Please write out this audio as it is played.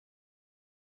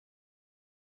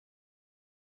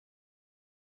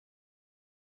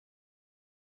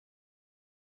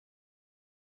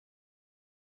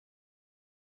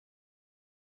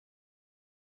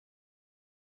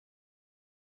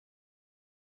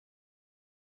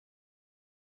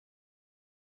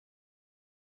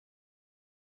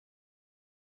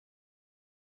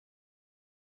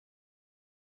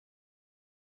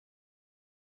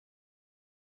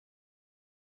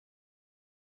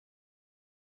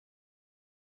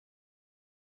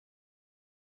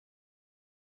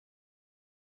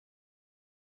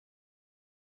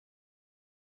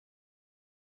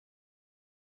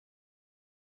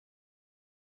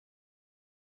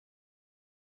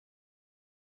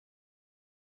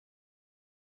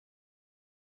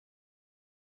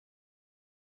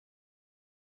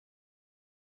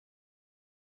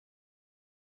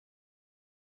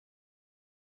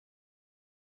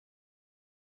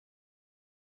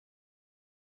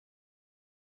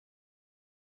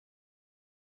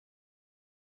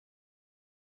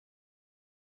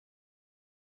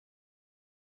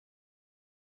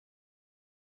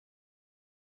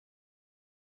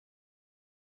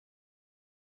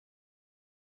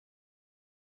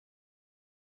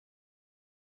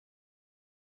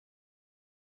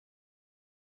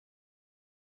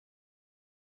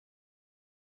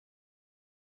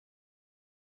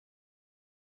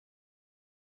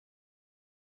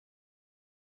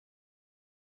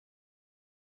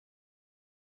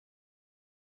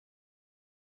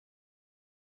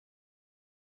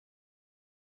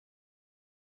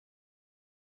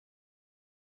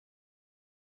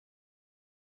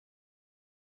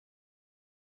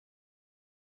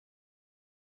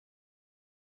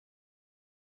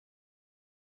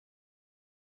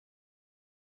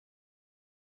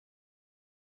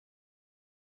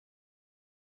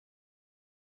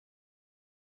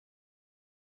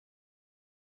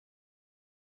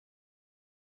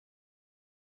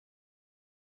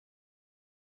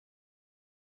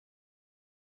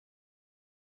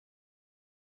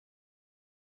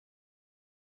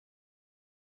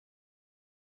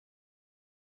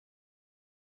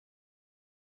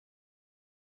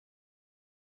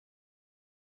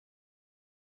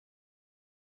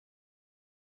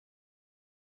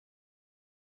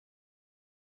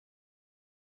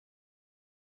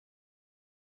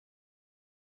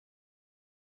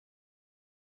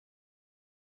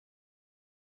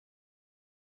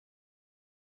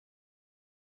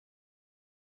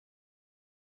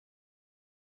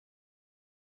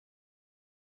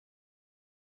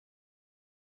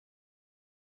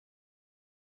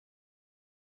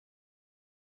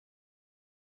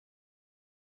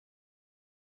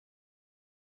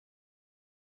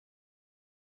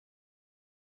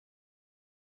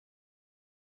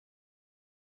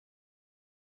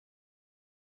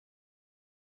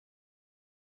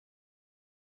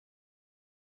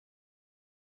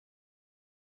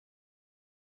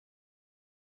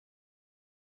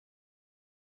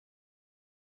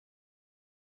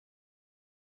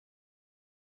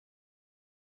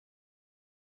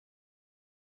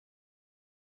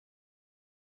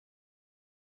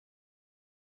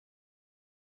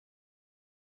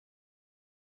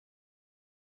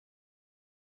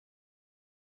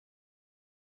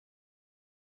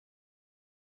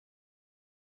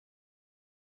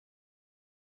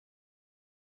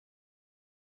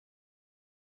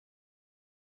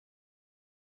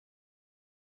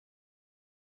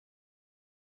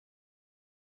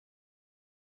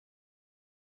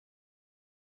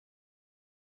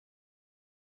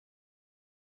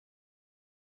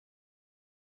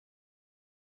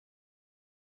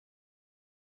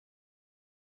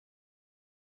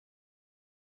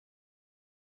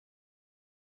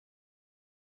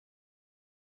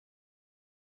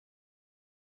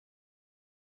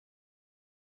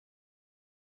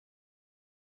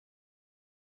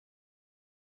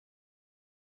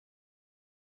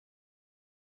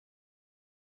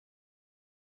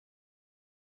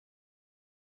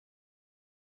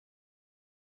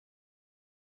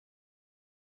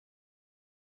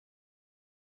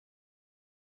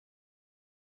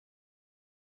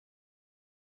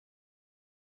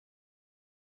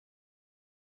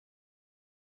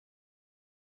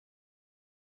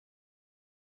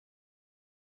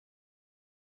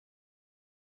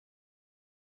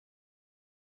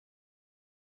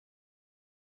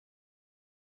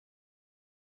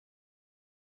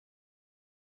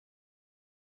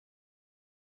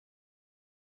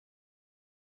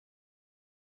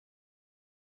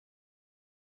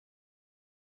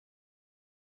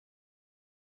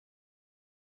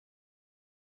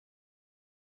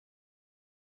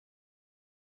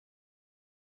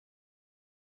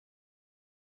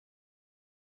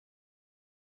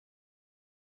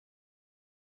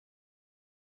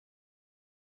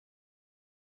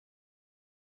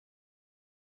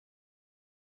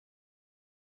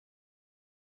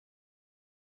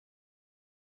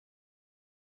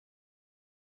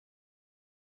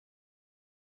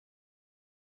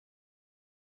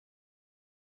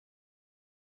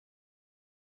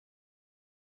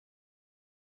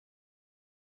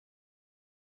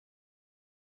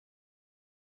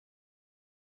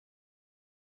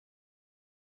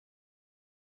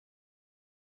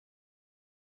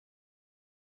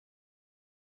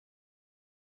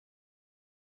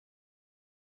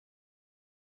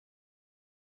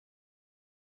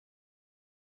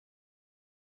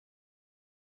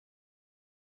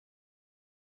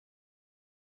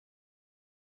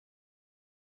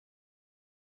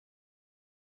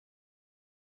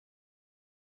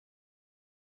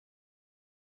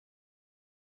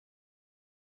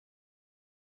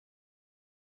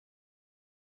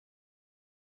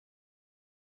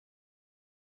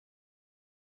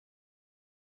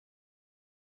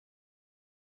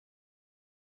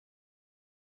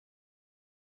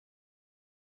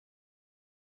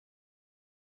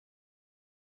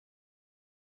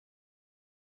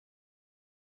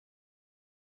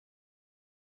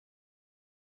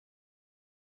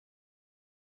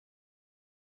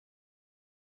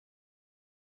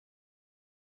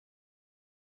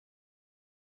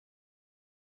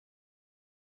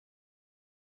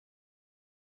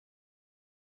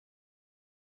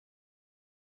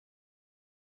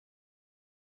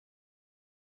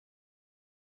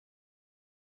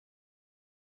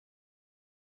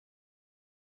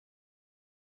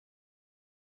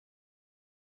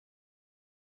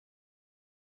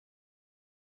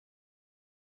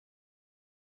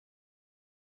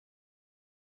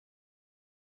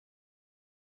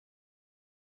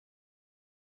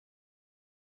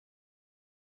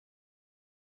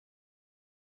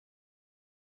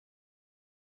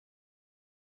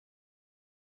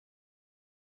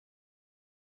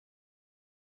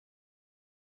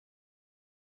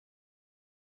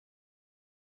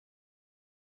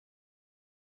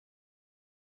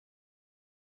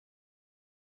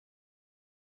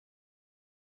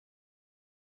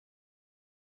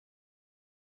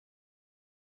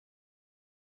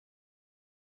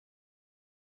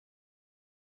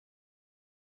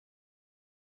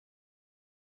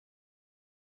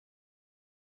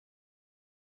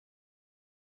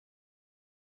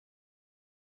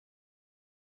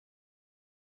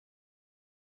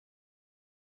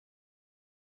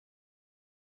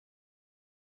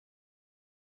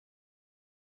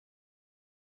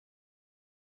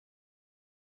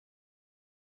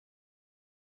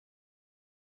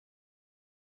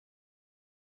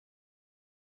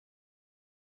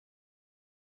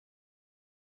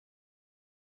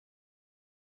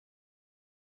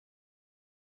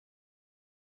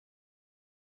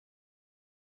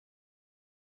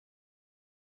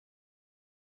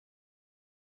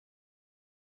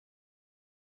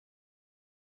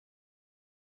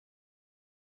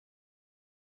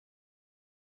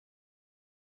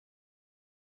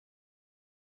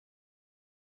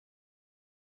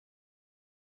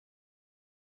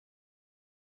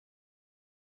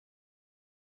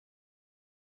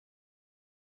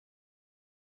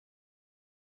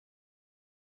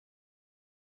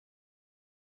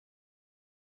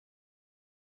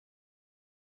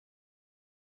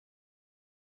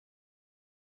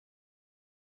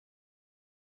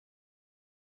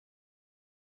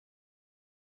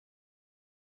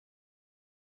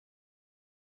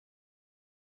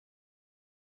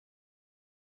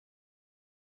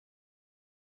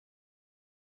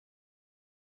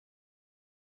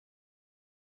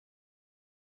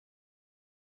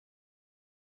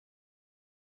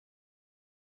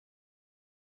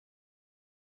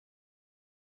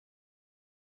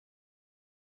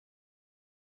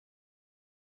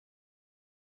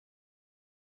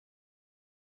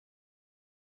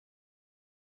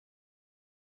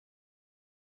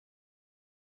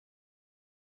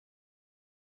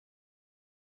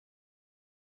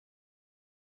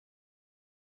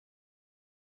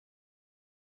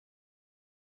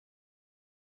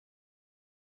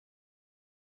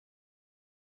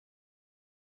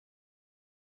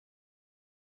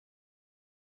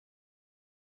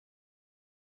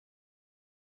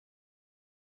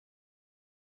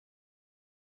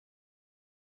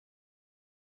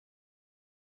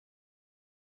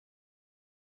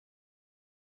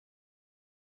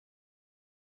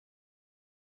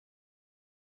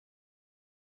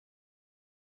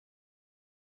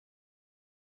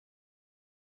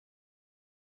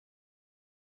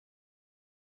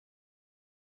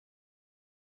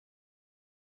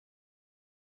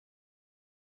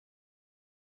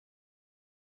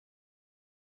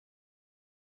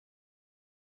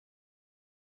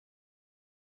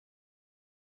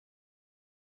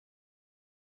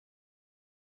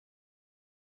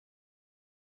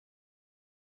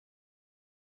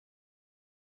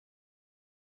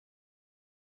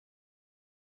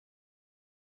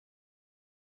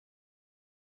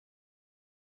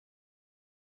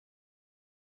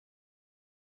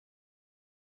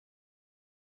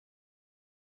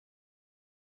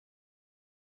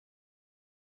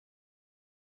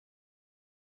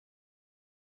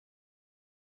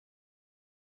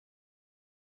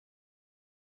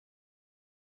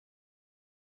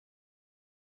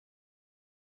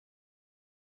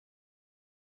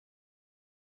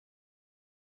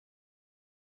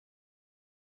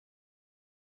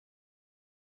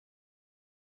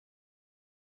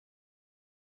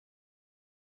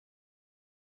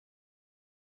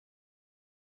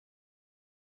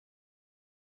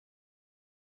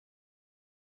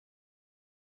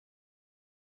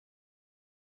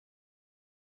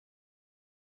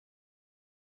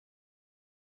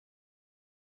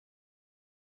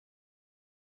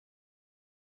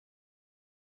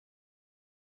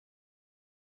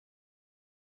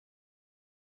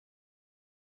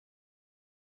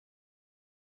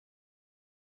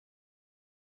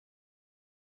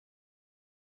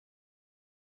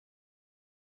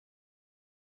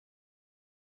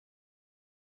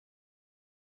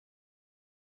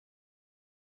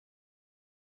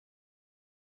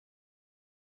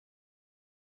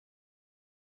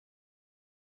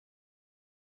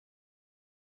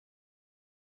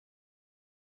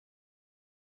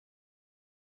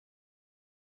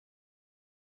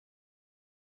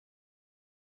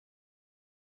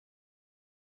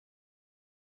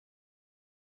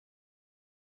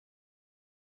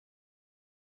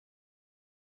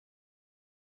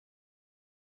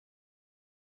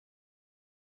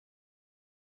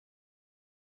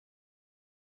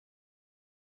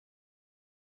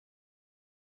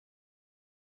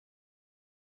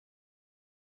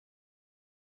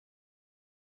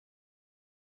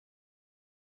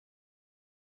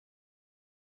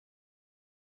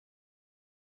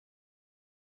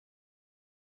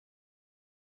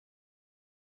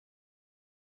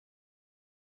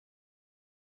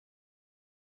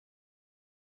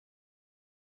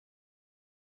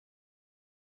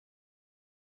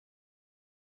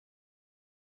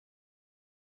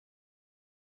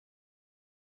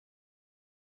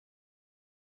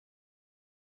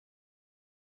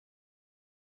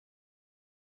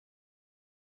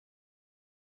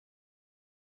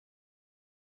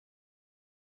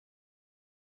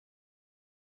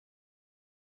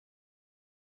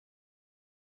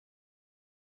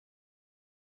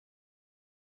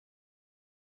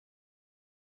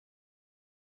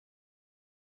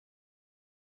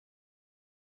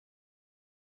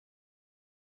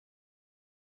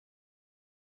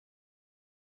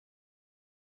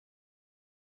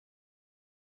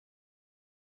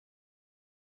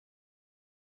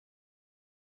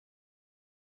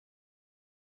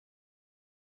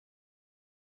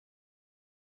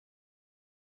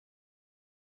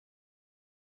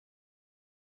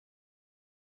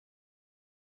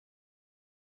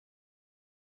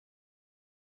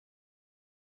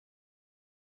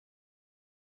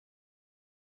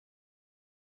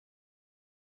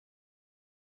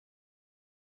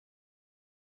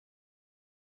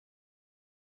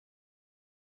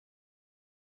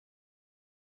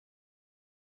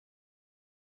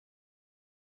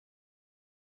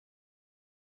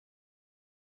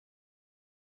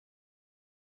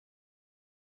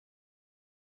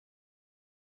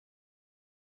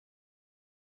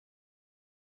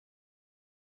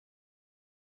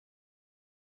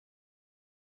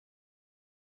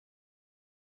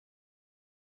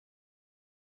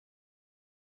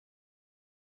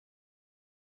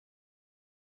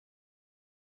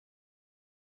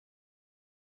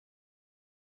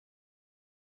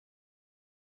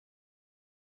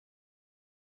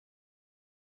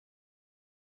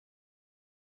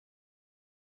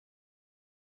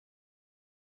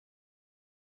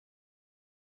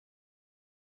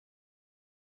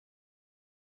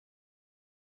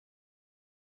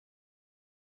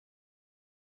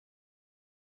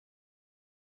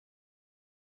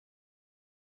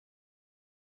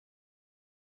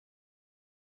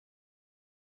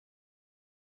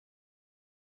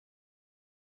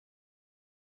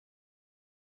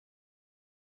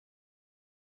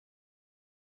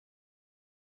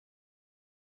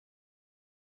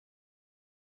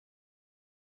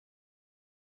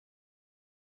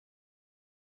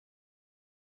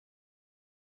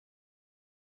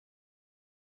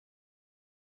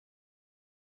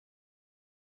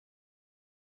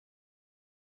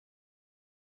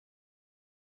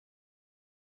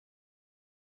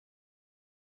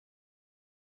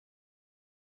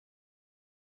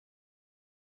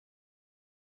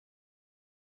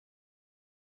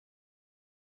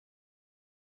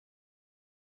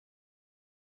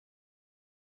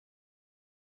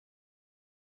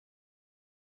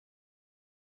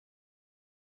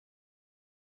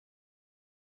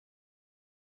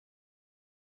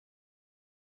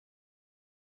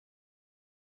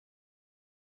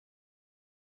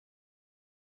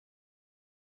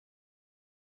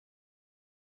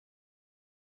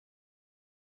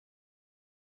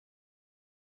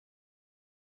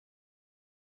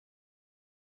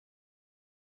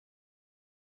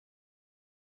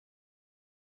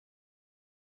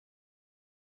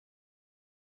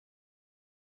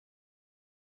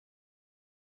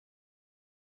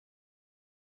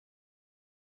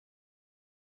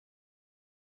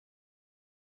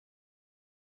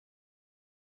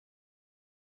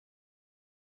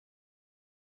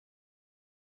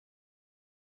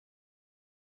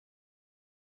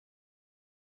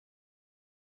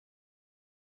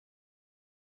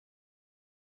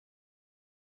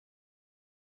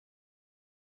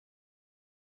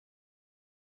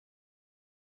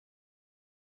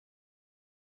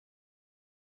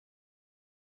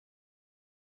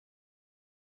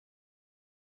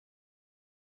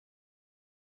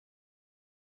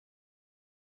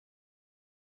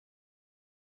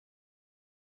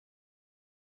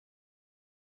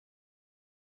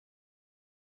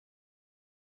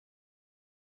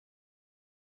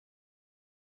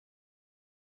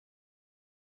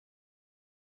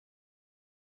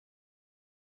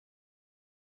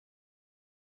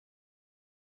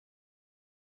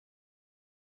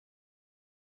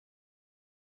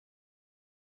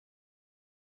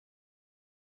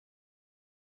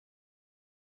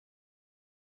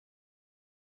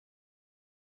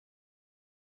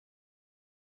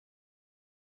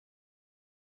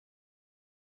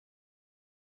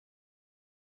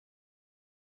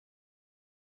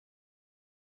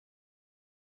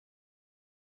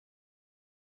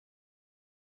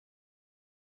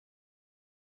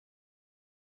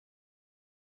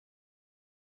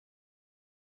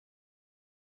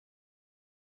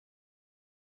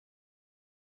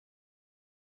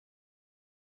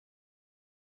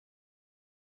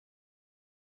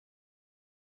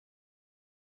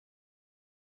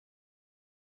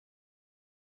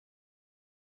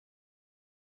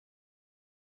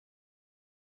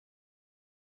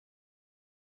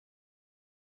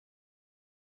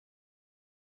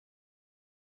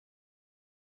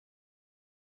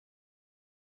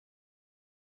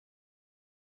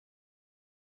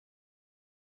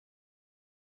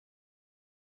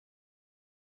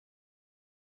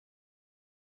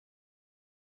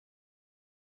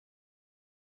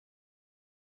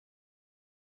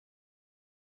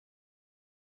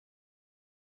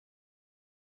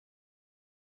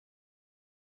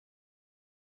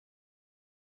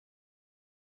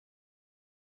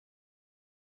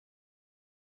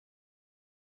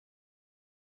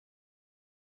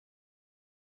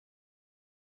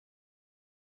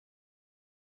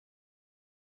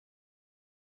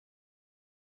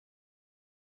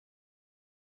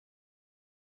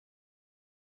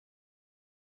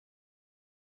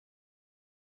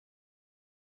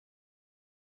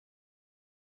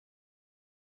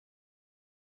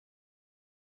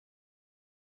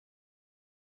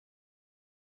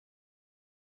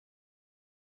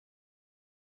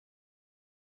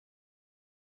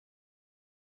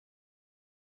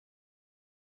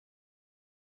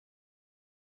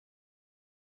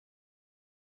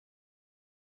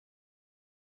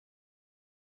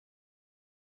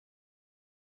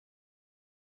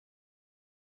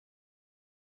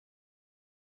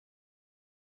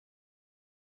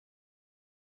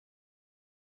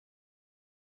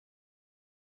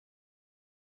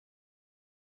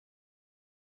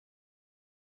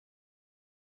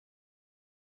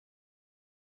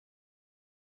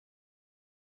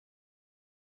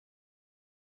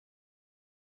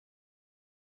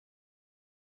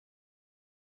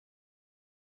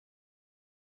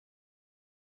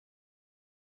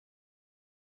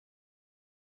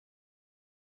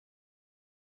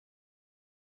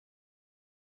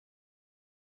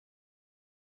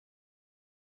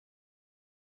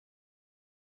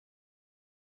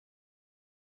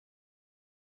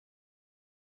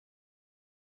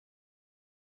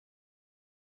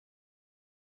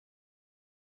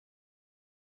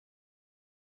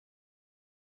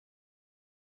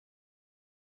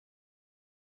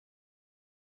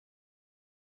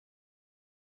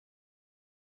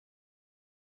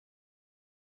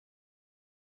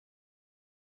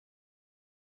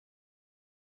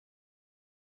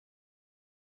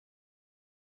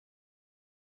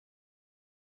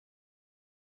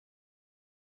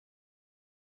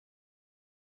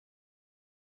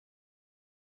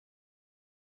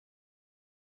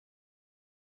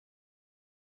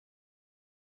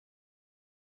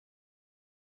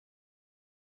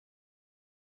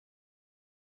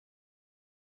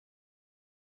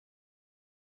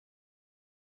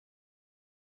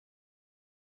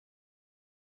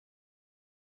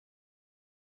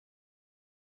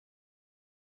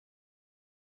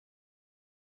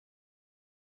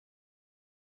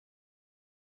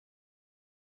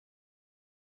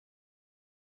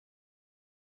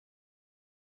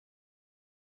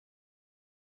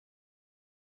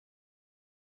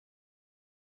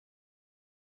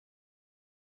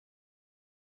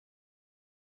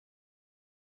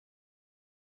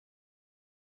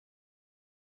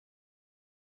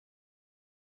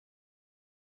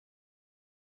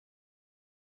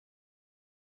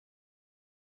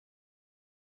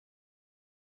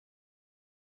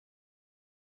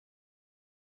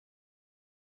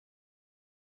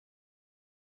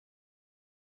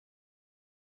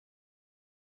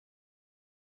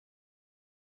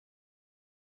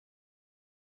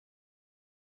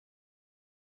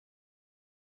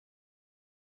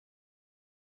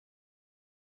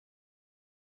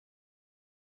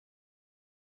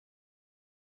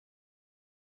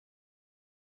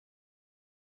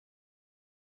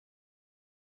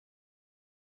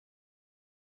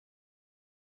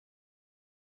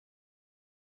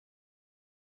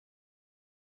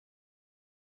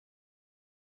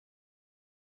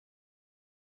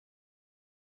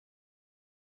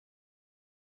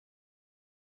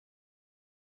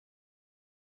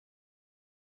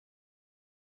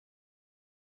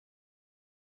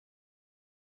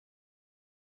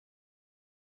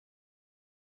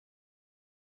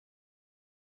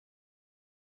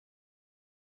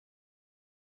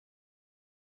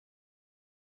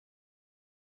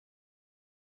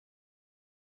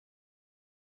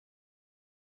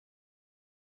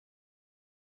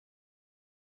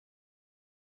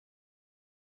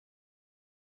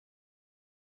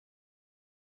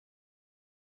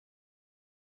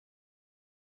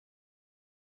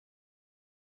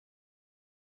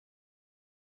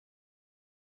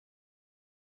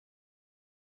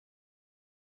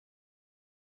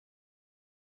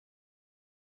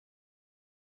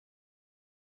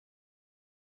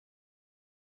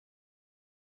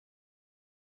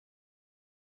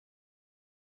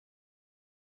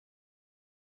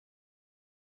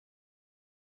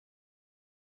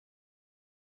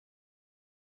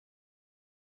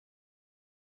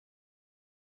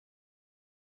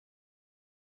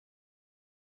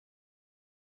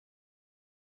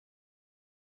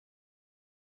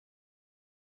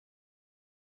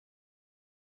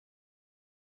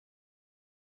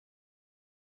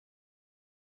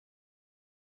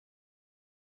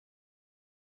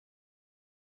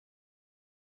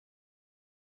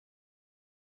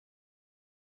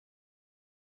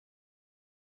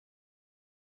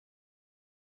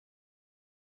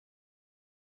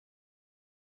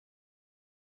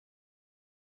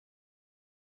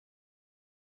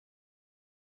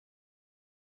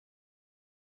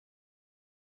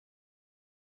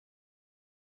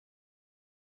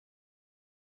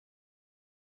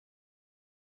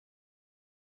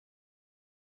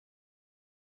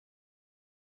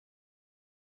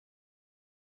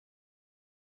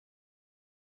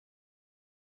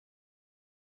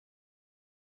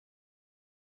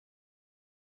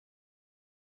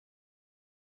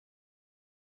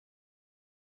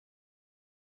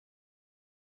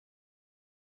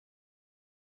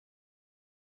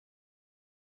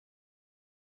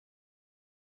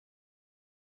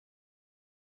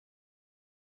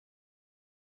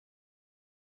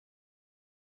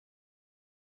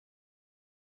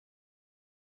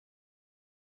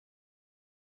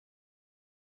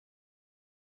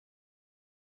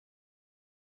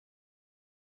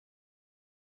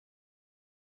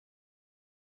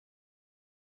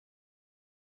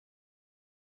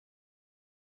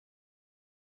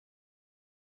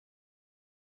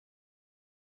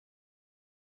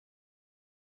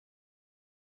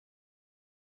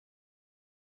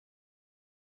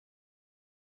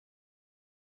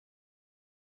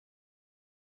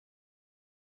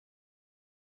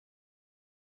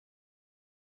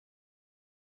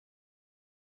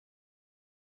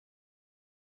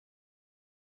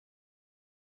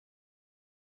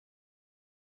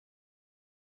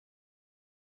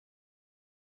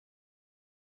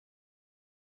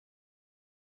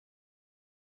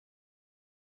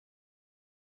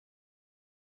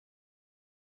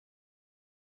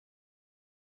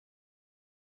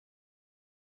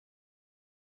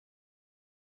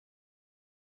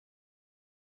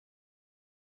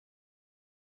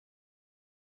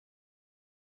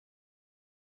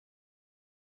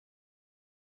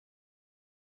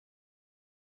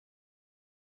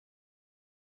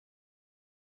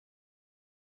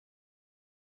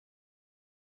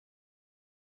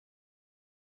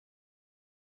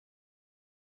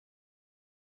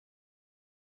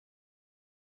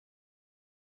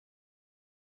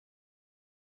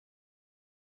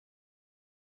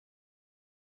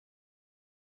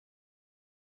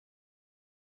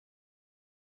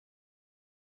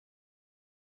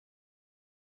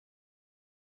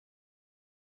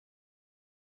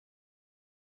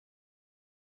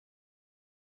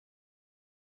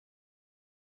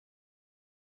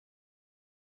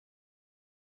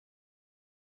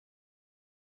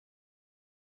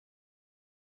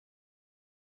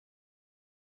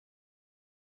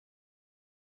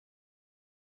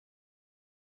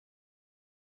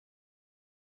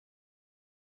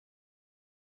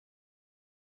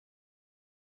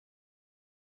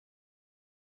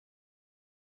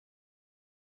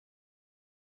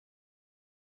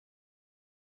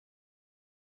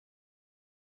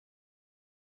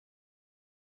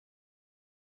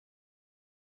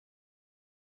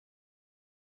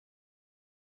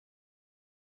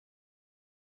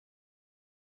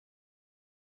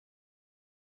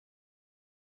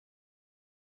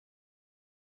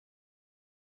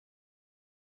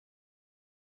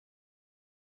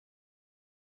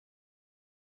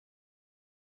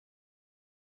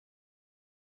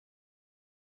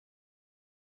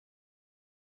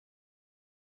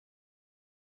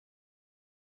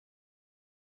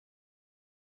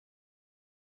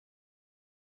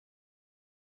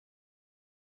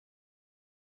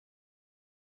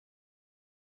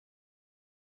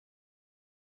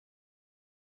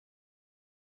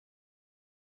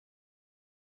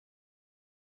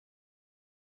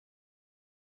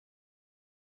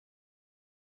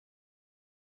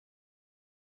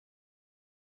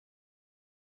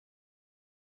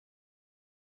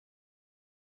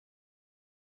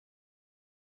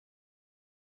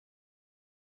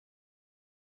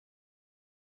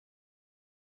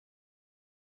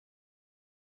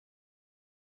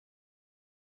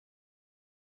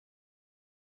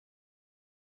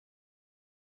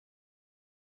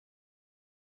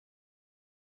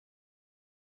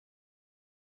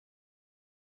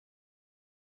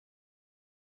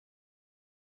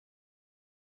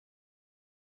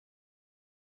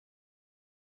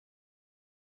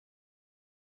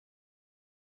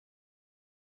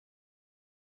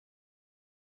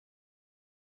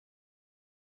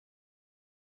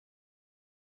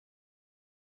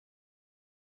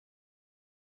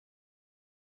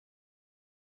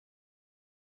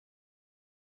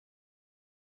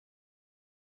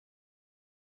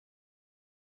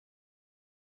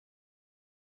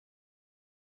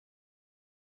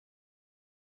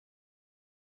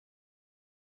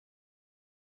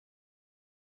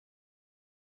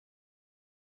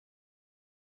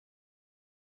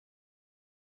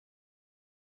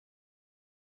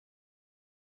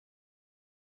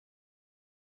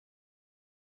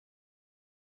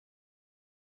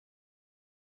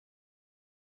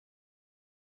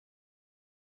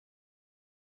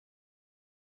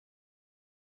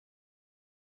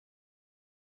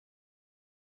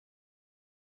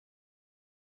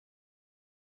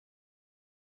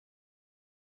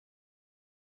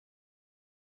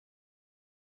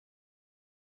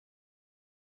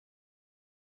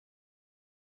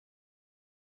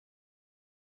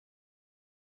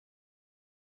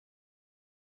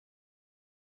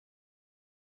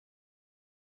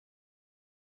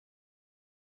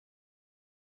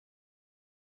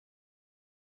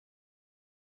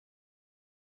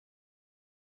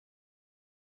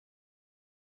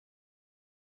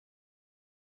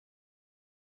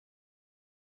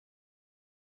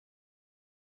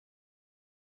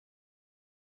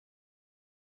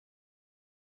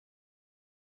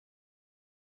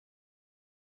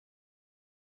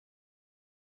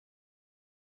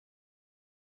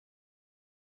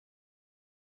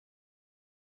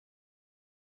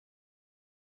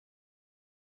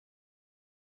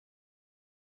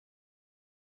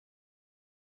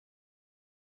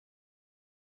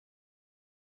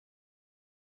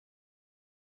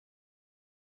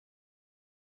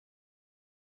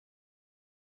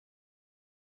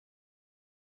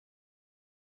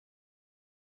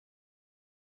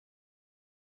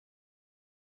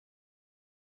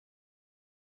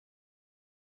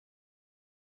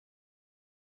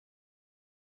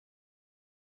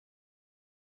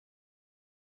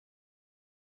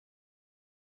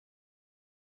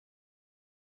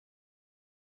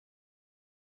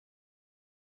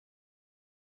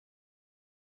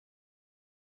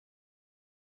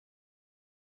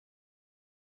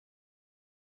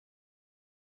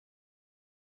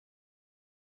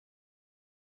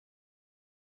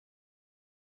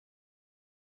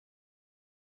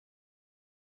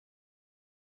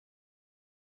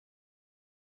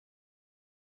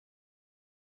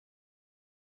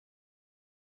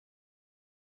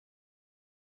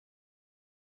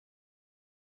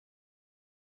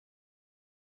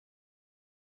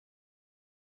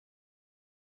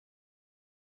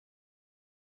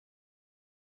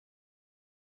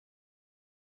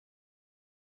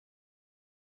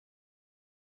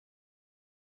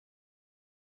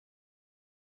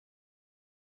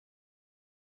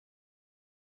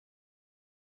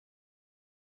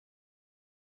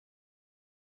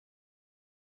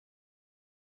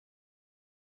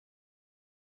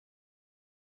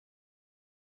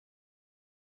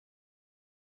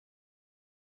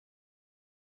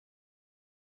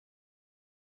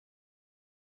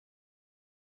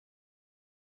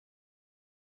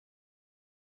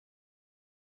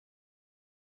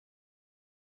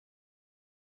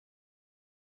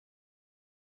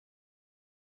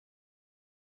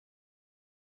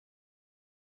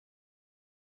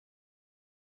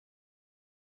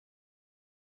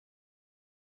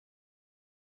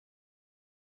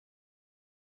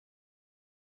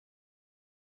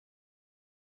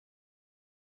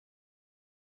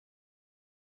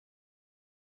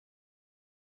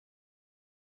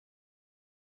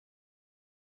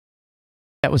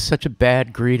That was such a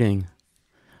bad greeting.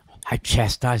 I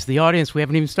chastised the audience. We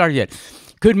haven't even started yet.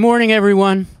 Good morning,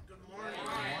 everyone. Good morning.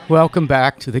 Welcome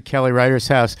back to the Kelly Writers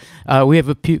House. We have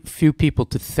a few people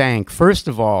to thank. First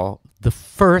of all, the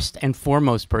first and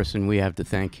foremost person we have to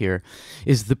thank here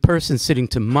is the person sitting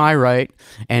to my right,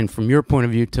 and from your point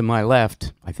of view, to my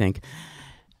left, I think.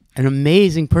 An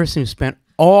amazing person who spent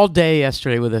all day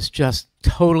yesterday with us, just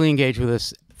totally engaged with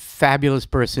us. Fabulous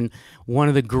person. One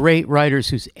of the great writers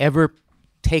who's ever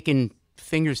taken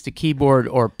fingers to keyboard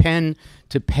or pen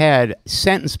to pad,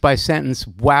 sentence by sentence.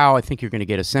 Wow, I think you're going to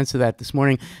get a sense of that this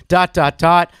morning. ...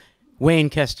 Wayne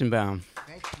Koestenbaum.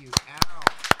 Thank you, Al.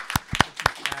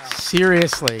 Thank you, Al.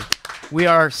 Seriously, we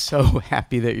are so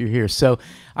happy that you're here. So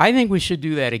I think we should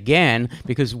do that again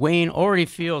because Wayne already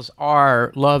feels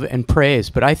our love and praise,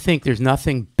 but I think there's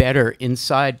nothing better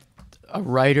inside a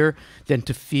writer than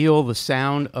to feel the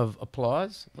sound of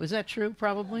applause. Is that true,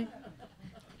 probably?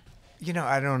 You know,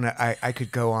 I don't know. I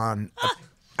could go on.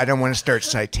 I don't want to start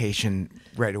citation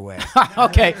right away.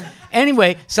 Okay.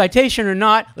 Anyway, citation or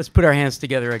not, let's put our hands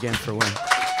together again for Wayne.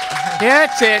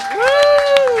 That's it.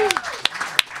 Woo!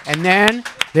 And then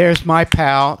there's my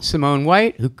pal, Simone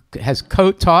White, who has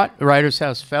co-taught the Writers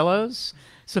House Fellows.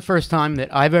 It's the first time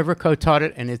that I've ever co-taught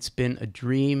it, and it's been a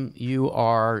dream. You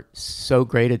are so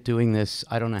great at doing this.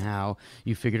 I don't know how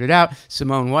you figured it out.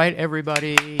 Simone White,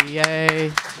 everybody.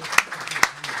 Yay.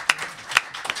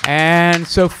 And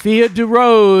Sophia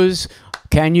DeRose.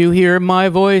 Can you hear my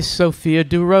voice? Sophia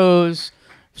DeRose.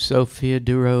 Sophia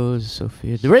DeRose.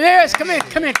 Sophia DeRose. Yes, come in.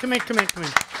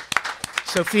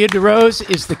 Sophia DeRose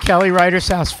is the Kelly Writers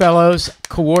House Fellows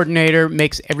coordinator,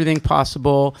 makes everything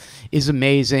possible, is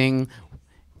amazing.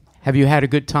 Have you had a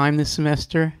good time this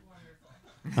semester?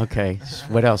 Okay,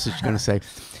 what else is she going to say?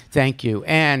 Thank you.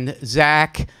 And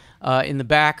Zach in the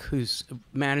back, who's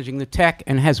managing the tech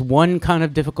and has one kind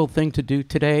of difficult thing to do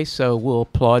today, so we'll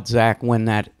applaud Zach when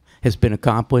that has been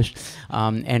accomplished,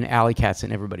 and Alley Katz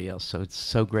and everybody else. So it's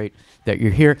so great that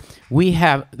you're here. We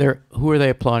have, who are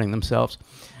they applauding themselves?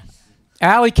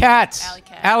 Alley Katz.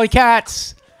 Alley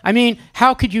Katz. I mean,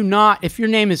 how could you not, if your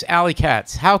name is Alley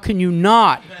Katz, how can you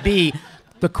not be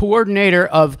the coordinator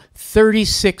of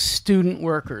 36 student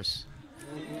workers?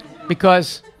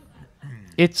 Because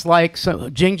it's like, so,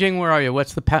 Jing Jing, where are you?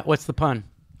 What's the pun?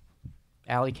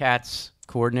 Alley Katz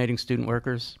coordinating student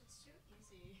workers.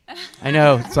 I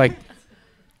know, it's like,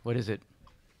 what is it?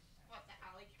 What, the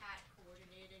Alley Cat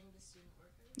coordinating the student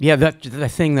workers? Yeah, the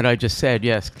thing that I just said.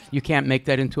 Yes, you can't make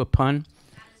that into a pun.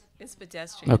 It's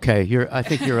pedestrian. Okay, I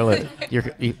think you're a little. He was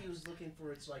looking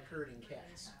for it's like herding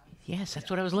cats. Yes, that's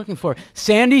what I was looking for.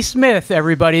 Sandy Smith,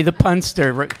 everybody, the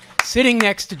punster, sitting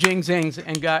next to Jing Jing's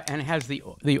and has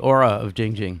the aura of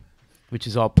Jing Jing, which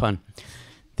is all pun.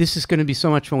 This is going to be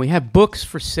so much fun. We have books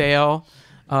for sale,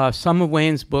 some of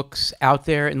Wayne's books out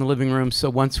there in the living room. So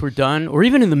once we're done, or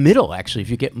even in the middle, actually, if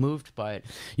you get moved by it,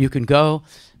 you can go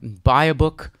and buy a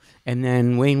book, and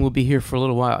then Wayne will be here for a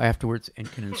little while afterwards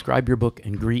and can inscribe your book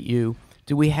and greet you.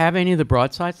 Do we have any of the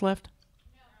broadsides left?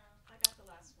 I got the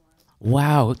last one.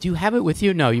 Wow. Do you have it with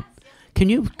you? No. Can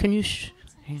you That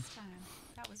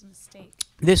was a mistake.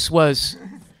 This was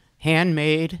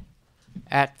handmade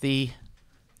at the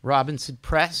Robinson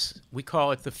Press. We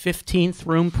call it the 15th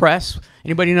Room Press.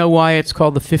 Anybody know why it's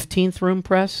called the 15th Room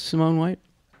Press, Simone White?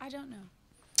 I don't know.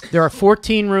 There are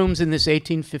 14 rooms in this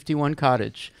 1851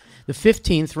 cottage. The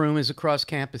 15th room is across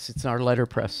campus. It's our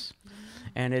letterpress.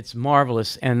 And it's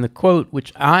marvelous. And the quote,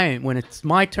 which when it's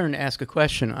my turn to ask a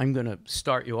question, I'm going to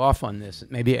start you off on this.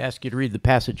 Maybe ask you to read the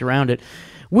passage around it.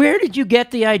 Where did you get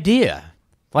the idea?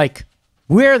 Like,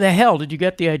 where the hell did you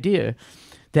get the idea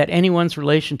that anyone's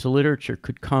relation to literature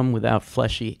could come without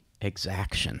fleshy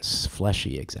exactions?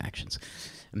 Fleshy exactions.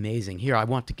 Amazing. Here, I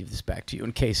want to give this back to you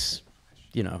in case,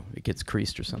 you know, it gets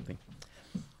creased or something.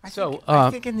 I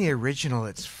think in the original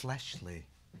it's fleshly.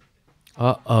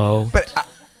 Uh-oh. But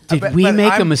Did we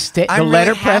make a mistake? The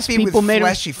letterpress really people made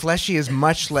fleshy. Fleshy is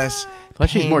much less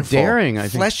Fleshy is more painful. daring, I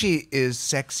think. Fleshy is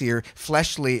sexier.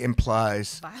 Fleshly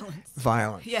implies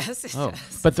violence. Yes, it Oh,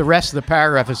 does. but the rest of the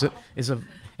paragraph is a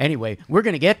anyway, we're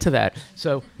going to get to that.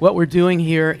 So what we're doing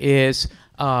here is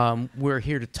we're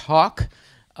here to talk.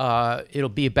 It'll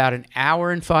be about an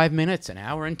hour and 5 minutes, an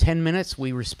hour and 10 minutes.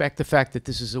 We respect the fact that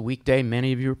this is a weekday.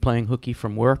 Many of you are playing hooky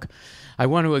from work. I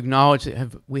want to acknowledge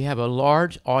that we have a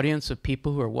large audience of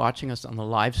people who are watching us on the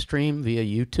live stream via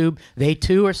YouTube. They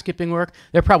too are skipping work.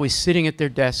 They're probably sitting at their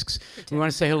desks. We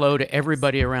want to say hello to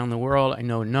everybody around the world. I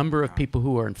know a number of people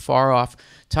who are in far off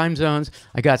time zones.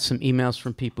 I got some emails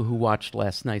from people who watched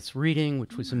last night's reading,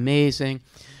 which was amazing.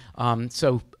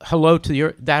 So hello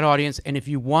to that audience. And if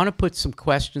you want to put some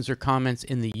questions or comments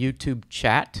in the YouTube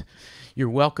chat, you're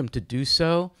welcome to do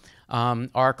so.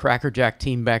 Our Crackerjack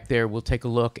team back there will take a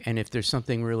look, and if there's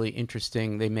something really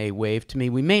interesting, they may wave to me.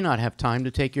 We may not have time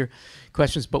to take your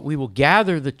questions, but we will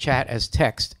gather the chat as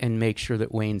text and make sure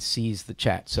that Wayne sees the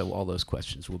chat, so all those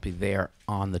questions will be there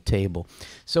on the table.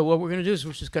 So what we're going to do is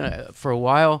we're just going to, for a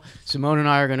while, Simone and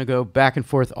I are going to go back and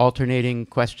forth, alternating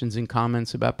questions and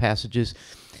comments about passages.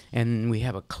 And we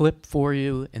have a clip for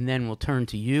you, and then we'll turn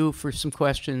to you for some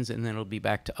questions, and then it'll be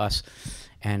back to us.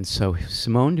 And so,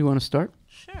 Simone, do you want to start?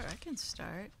 Sure, I can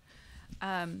start.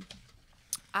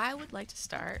 I would like to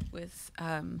start with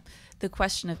the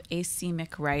question of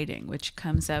asemic writing, which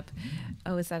comes up.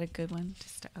 Oh, is that a good one?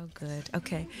 Oh, good.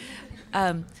 Okay.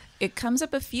 It comes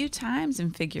up a few times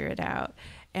in Figure It Out.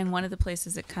 And one of the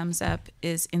places it comes up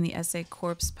is in the essay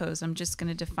Corpse Pose. I'm just going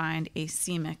to define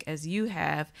asemic, as you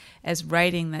have, as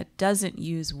writing that doesn't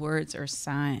use words or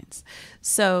signs.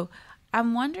 So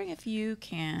I'm wondering if you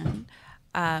can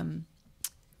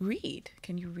read.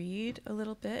 Can you read a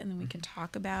little bit, and then we can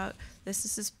talk about this?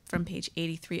 This is from page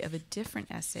 83 of a different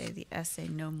essay, the essay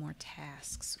No More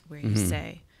Tasks, where you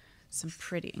say some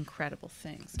pretty incredible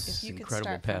things. It's if you an could incredible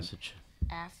start passage.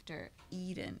 After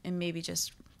Eden, and maybe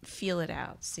just feel it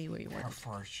out, see where you want.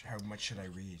 How much should I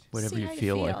read? Whatever See you how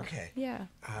feel like. Okay. Yeah.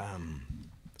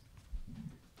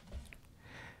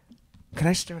 Can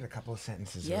I start a couple of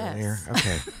sentences Yes. earlier?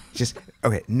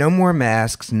 Okay. No more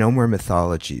masks, no more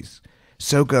mythologies.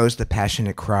 So goes the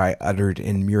passionate cry uttered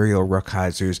in Muriel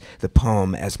Rukeyser's The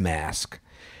Poem as Mask.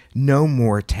 No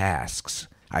more tasks,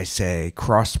 I say,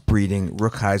 cross-breeding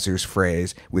Rukeyser's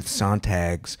phrase with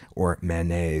Sontag's or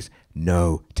Manet's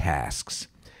no tasks.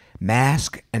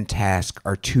 Mask and task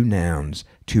are two nouns,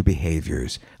 two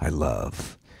behaviors I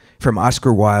love. From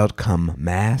Oscar Wilde come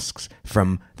masks,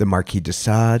 from the Marquis de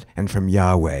Sade, and from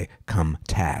Yahweh come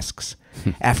tasks.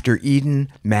 After Eden,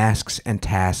 masks and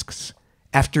tasks.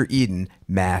 After Eden,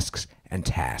 masks and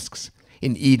tasks.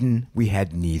 In Eden, we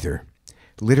had neither.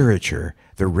 Literature,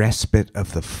 the respite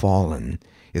of the fallen,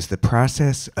 is the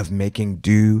process of making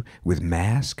do with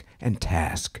mask and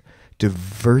task,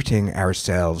 diverting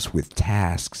ourselves with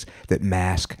tasks that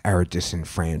mask our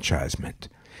disenfranchisement.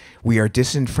 We are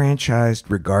disenfranchised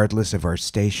regardless of our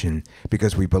station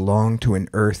because we belong to an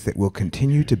earth that will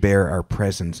continue to bear our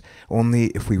presence only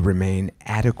if we remain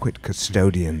adequate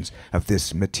custodians of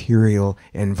this material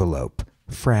envelope,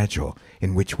 fragile,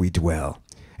 in which we dwell.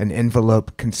 An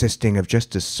envelope consisting of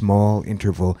just a small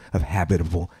interval of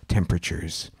habitable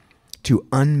temperatures. To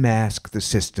unmask the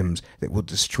systems that will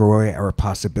destroy our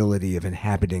possibility of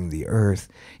inhabiting the earth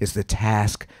is the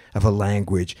task of a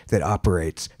language that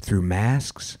operates through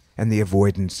masks and the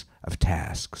avoidance of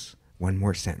tasks. One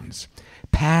more sentence.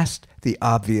 Past the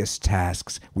obvious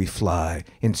tasks we fly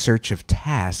in search of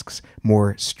tasks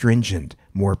more stringent,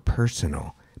 more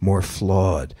personal, more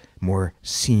flawed, more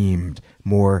seamed,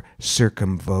 more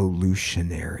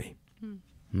circumvolutionary.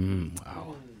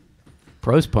 Wow.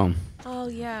 Prose poem. Oh,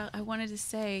 yeah. I wanted to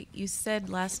say, you said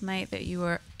last night that you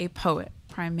were a poet,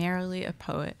 primarily a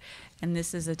poet, and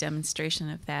this is a demonstration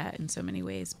of that in so many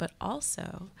ways. But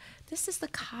also, this is the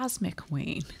cosmic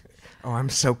Wayne. Oh, I'm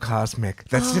so cosmic.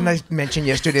 Didn't I mention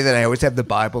yesterday that I always have the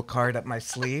Bible card up my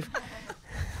sleeve?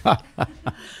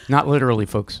 Not literally,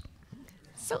 folks.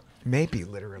 So, Maybe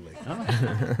literally.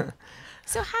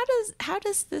 so how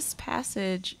does this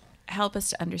passage help us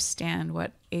to understand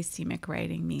what asemic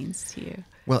writing means to you?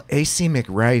 Well, asemic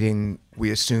writing,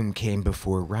 we assume, came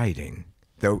before writing.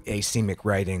 Though asemic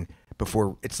writing,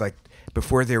 before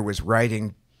there was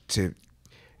writing to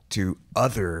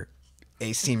other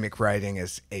asemic writing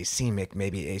as asemic,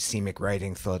 maybe asemic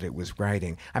writing thought it was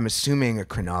writing. I'm assuming a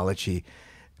chronology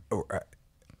or a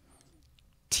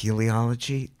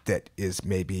teleology that is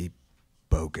maybe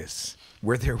bogus,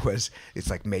 where there was, it's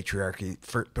like matriarchy,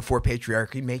 before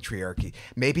patriarchy, matriarchy.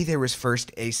 Maybe there was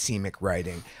first asemic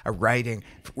writing, a writing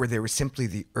where there was simply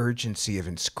the urgency of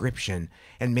inscription,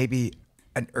 and maybe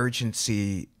an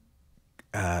urgency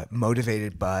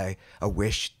motivated by a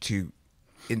wish to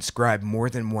inscribe more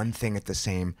than one thing at the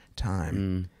same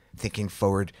time. Thinking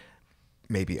forward,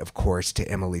 maybe, of course, to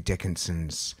Emily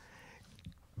Dickinson's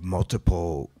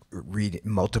multiple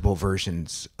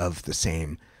versions of the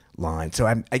same line. So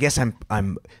I guess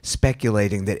I'm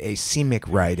speculating that asemic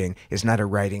writing is not a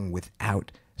writing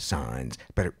without signs,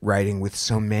 but a writing with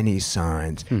so many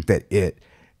signs that it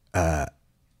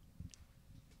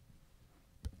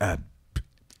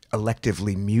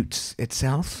electively mutes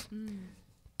itself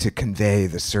to convey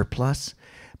the surplus.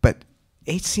 But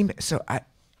asemic, so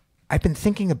I've been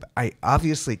thinking about, I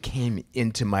obviously came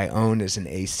into my own as an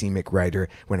asemic writer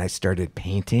when I started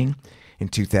painting in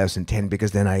 2010,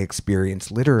 because then I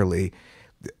experienced literally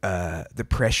the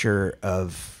pressure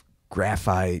of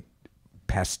graphite,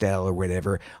 pastel, or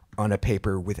whatever on a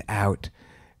paper without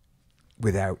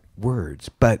words.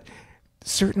 But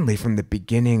certainly from the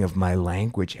beginning of my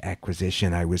language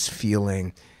acquisition, I was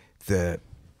feeling the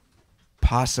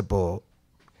possible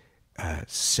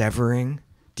severing,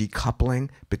 decoupling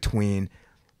between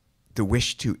the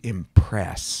wish to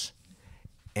impress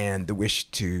and the wish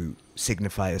to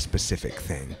signify a specific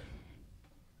thing.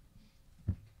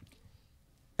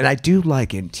 And I do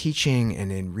like in teaching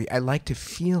and I like to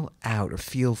feel out or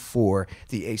feel for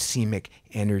the asemic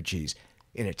energies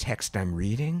in a text I'm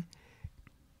reading,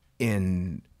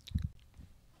 in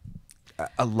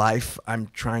a life I'm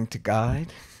trying to guide.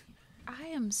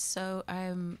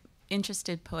 I'm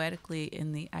interested poetically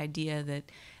in the idea that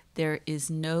there is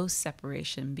no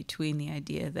separation between the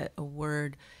idea that a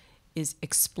word is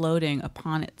exploding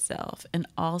upon itself and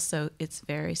also its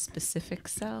very specific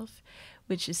self,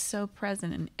 which is so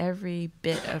present in every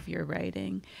bit of your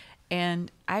writing.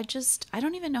 And I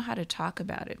don't even know how to talk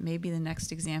about it. Maybe the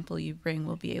next example you bring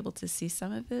will be able to see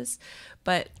some of this.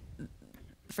 But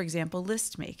for example,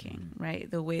 list making, right?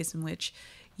 The ways in which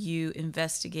you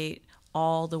investigate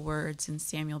all the words in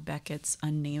Samuel Beckett's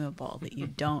Unnameable that you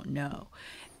don't know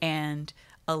and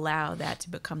allow that to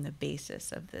become the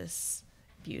basis of this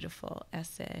beautiful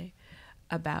essay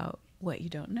about what you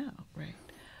don't know, right?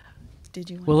 Did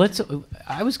you want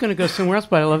I was going to go somewhere else,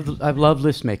 but I love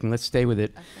list making. Let's stay with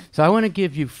it. Okay. So I want to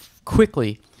give you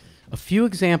quickly a few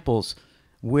examples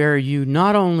where you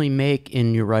not only make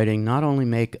in your writing, not only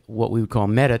make what we would call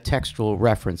meta-textual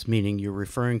reference, meaning you're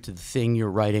referring to the thing you're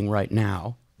writing right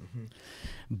now,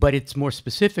 but it's more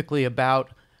specifically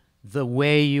about the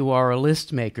way you are a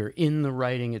list maker in the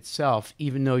writing itself,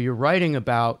 even though you're writing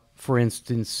about, for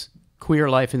instance, queer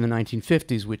life in the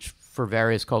 1950s, which for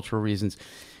various cultural reasons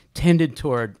tended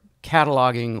toward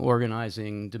cataloging,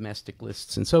 organizing domestic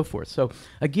lists, and so forth. So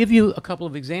I give you a couple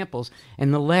of examples,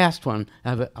 and the last one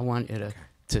I want you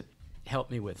to help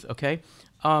me with, okay?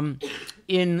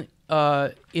 In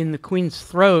The Queen's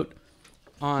Throat,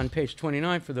 on page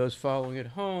 29, for those following at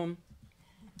home,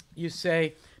 you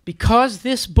say, because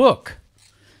this book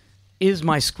is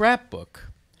my scrapbook,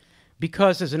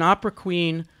 because as an opera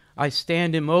queen, I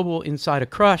stand immobile inside a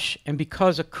crush, and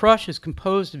because a crush is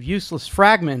composed of useless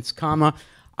fragments, comma,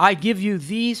 I give you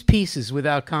these pieces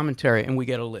without commentary, and we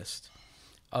get a list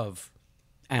of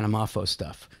Anamorpho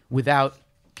stuff without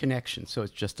connection, so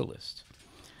it's just a list.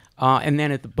 And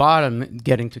then at the bottom,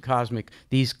 getting to cosmic,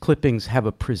 these clippings have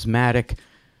a prismatic,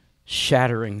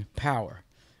 shattering power.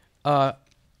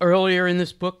 Earlier in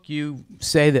this book, you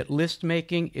say that list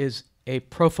making is a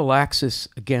prophylaxis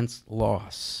against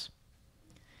loss.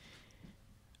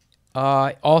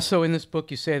 Also in this book,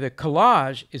 you say that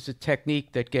collage is a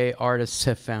technique that gay artists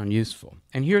have found useful.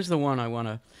 And here's the one I want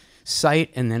to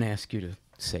cite and then ask you to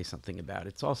say something about.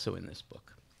 It's also in this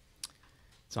book.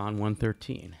 It's on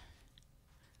 113.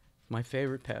 My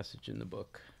favorite passage in the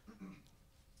book.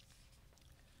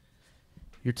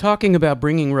 You're talking about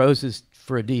bringing roses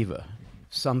for a diva.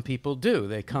 Some people do.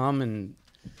 They come and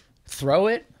throw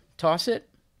it, toss it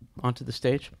onto the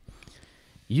stage.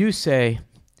 You say,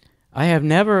 I have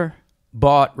never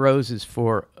bought roses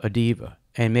for a diva,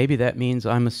 and maybe that means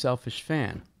I'm a selfish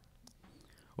fan.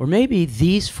 Or maybe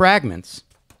these fragments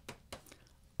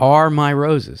are my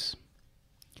roses.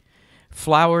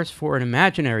 Flowers for an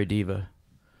imaginary diva,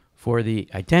 for the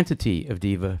identity of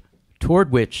diva, toward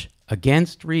which,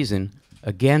 against reason,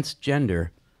 against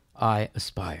gender, I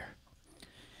aspire.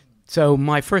 So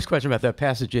my first question about that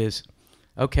passage is,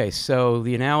 okay, so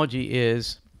the analogy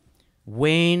is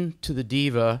Wayne to the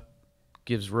diva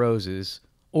gives roses,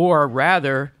 or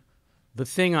rather, the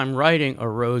thing I'm writing are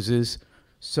roses,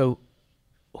 so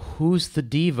who's the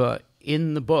diva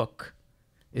in the book?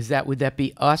 Would that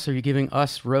be us? Are you giving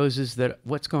us roses that,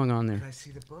 what's going on there? Can I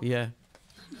see the book? Yeah.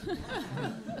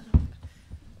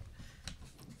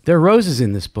 There are roses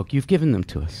in this book. You've given them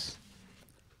to us.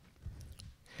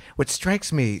 What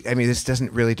strikes me, I mean, this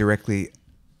doesn't really directly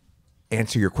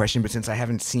answer your question, but since I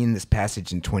haven't seen this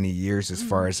passage in 20 years, as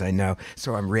far as I know,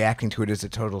 so I'm reacting to it as a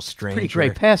total stranger. Pretty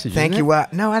great passage, Thank isn't you.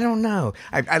 it? No, I don't know.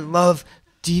 I love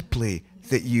deeply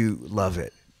that you love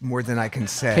it, more than I can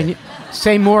say. Can you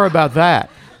say more about that?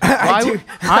 I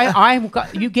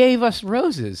do. You gave us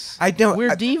roses. I don't.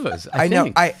 We're divas. I know.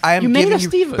 think. I am you made giving us you,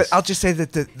 divas. But I'll just say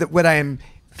that what I am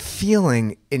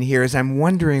feeling in here is I'm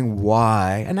wondering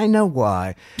why, and I know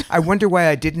why. I wonder why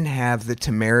I didn't have the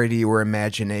temerity or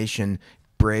imagination,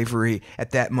 bravery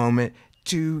at that moment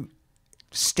to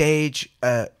stage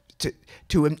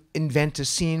to invent a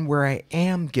scene where I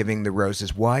am giving the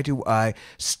roses? Why do I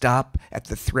stop at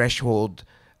the threshold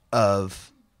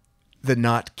of the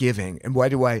not giving? And why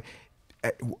do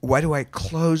I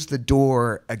close the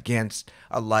door against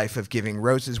a life of giving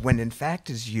roses when, in fact,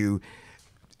 as you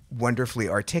wonderfully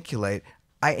articulate,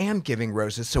 I am giving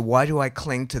roses? So why do I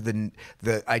cling to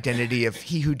the identity of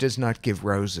he who does not give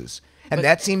roses? And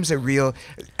that seems a real,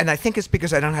 and I think it's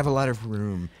because I don't have a lot of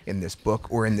room in this book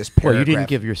or in this paragraph. Well, you didn't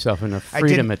give yourself enough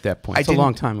freedom at that point. It's a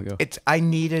long time ago. I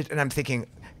needed, and I'm thinking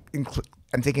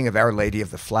of Our Lady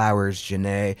of the Flowers,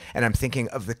 Genet, and I'm thinking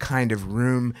of the kind of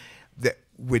room that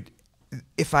would,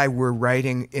 if I were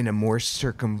writing in a more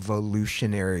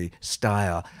circumvolutionary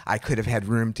style, I could have had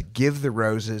room to give the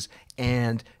roses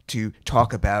and to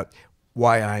talk about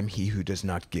why I'm he who does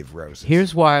not give roses.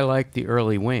 Here's why I like the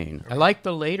early Wayne. I like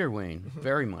the later Wayne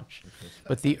very much.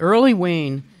 But the early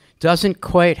Wayne doesn't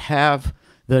quite have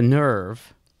the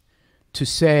nerve to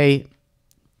say,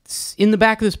 in the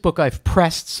back of this book, I've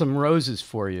pressed some roses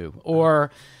for you. Or,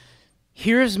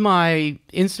 here's my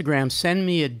Instagram, send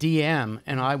me a DM,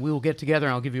 and we'll get together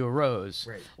and I'll give you a rose.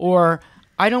 Right. Or,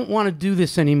 I don't want to do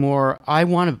this anymore. I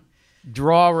want to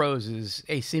draw roses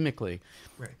asymically.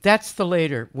 Right. That's the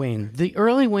later Wayne. The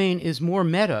early Wayne is more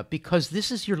meta because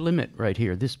this is your limit right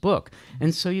here, this book.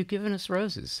 And so you've given us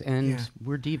roses, and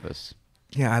we're divas.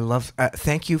 Yeah, I love.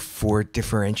 Thank you for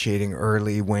differentiating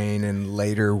early Wayne and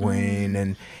later Wayne,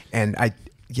 and I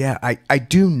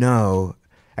do know.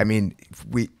 I mean,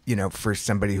 for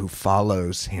somebody who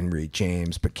follows Henry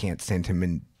James but can't send him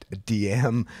a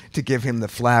DM to give him the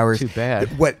flowers. Too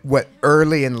bad. What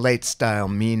early and late style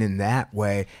mean in that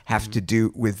way have to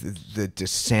do with the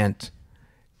descent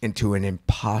into an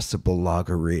impossible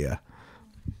logorrhea.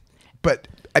 But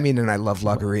I mean, and I love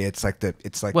logorrhea. It's like and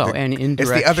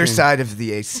it's the other side of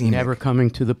the asemic. Never coming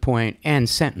to the point, and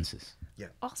sentences. Yeah.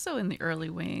 Also in the early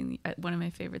Wayne, one of my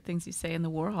favorite things you say in the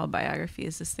Warhol biography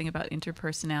is this thing about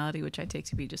interpersonality, which I take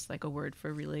to be just like a word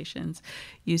for relations.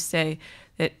 You say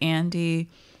that Andy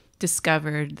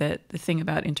discovered that the thing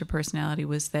about interpersonality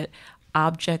was that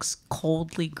objects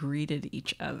coldly greeted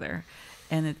each other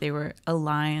and that they were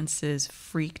alliances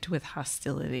freaked with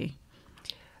hostility.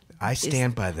 I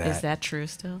stand by that. Is that true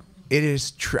still? It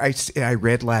is true. I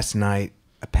read last night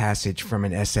a passage from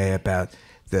an essay about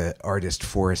the artist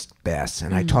Forrest Bess,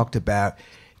 and I talked about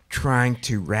trying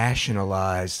to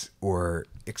rationalize the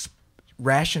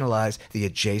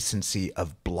adjacency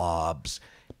of blobs,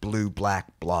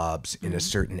 blue-black blobs in a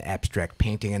certain abstract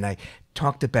painting. And I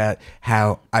talked about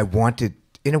how I wanted,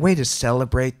 in a way, to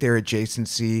celebrate their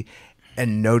adjacency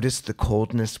and notice the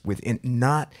coldness within,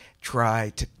 not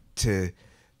try to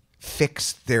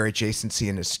fix their adjacency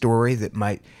in a story that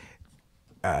might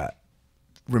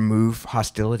remove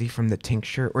hostility from the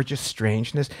tincture or just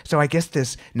strangeness. So I guess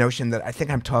this notion that I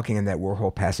think I'm talking in that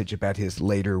Warhol passage about his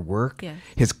later work,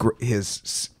 his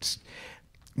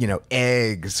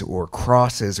eggs or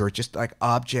crosses or just like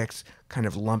objects kind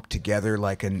of lumped together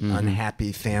like an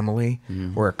unhappy family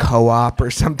or a co-op or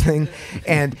something.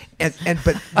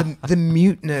 but the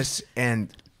muteness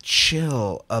and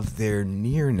chill of their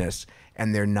nearness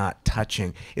and their not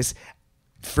touching is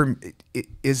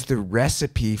the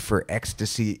recipe for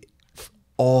ecstasy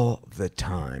all the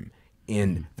time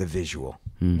in the visual.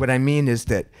 What I mean is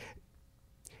that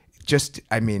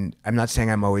I'm not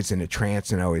saying I'm always in a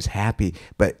trance and always happy,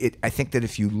 but I think that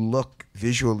if you look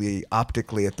visually,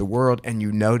 optically at the world and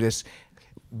you notice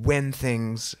when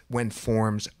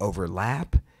forms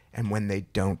overlap and when they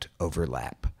don't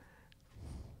overlap,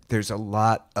 there's a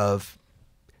lot of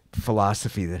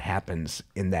philosophy that happens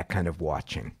in that kind of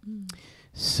watching.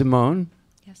 Simone?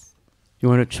 Yes.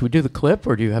 Should we do the clip,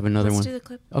 or do you have another one? Let's do the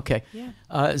clip. Okay.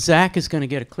 Yeah. Zach is going to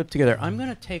get a clip together. I'm going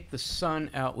to take the sun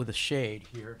out with a shade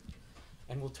here,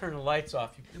 and we'll turn the lights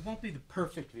off. It won't be the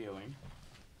perfect viewing.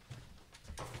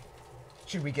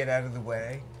 Should we get out of the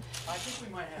way? I think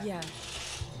we might have. Yeah.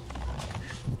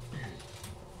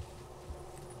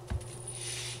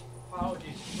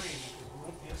 Apologies to Wayne,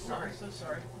 because we won't be so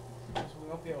sorry. Because we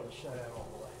won't be able to shut out all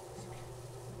the lights.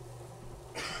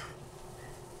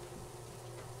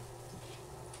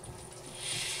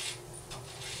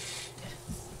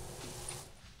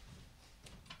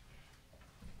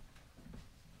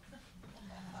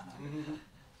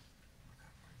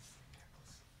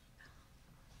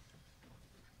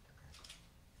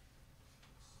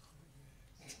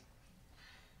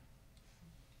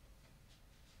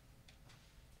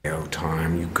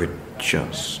 Time you could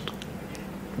just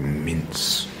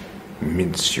mince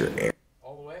your air.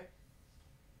 All the way?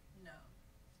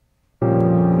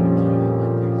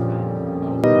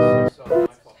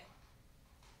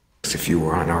 Because if you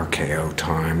were on RKO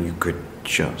time, you could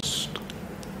just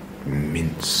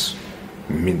mince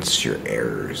your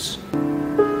errors.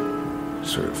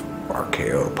 Sort of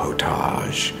RKO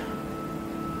potage.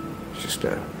 Just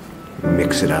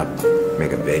mix it up,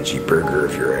 make a veggie burger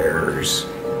of your errors.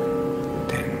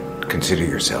 Then consider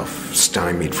yourself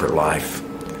stymied for life.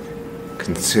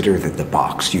 Consider that the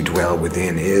box you dwell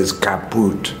within is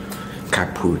kaput.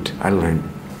 Kaput. I learned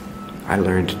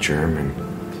German.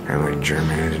 I learned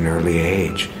German at an early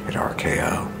age at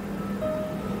RKO.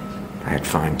 I had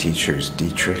fine teachers.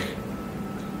 Dietrich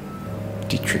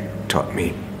taught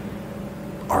me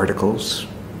articles.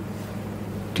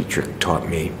 Dietrich taught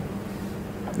me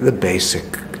the basic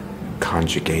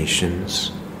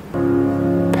conjugations.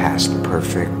 Past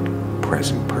perfect,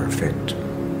 present perfect,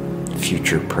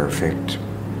 future perfect,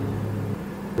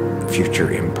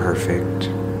 future imperfect.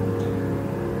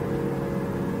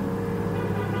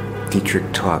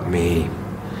 Dietrich taught me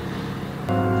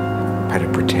how to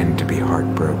pretend to be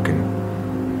heartbroken,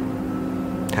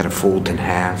 how to fold in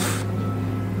half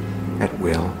at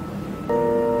will,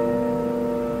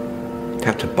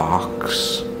 how to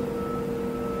box,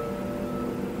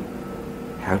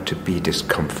 how to be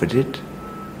discomfited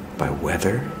by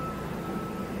weather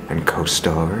and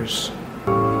co-stars,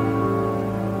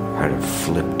 how to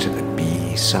flip to the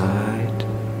B side,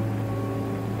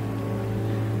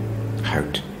 how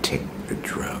to take the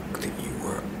drug that you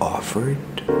were offered,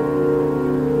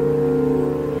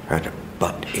 how to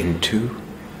butt into.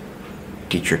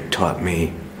 Dietrich taught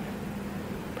me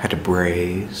how to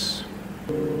braze.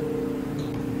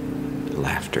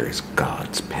 Laughter is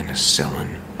God's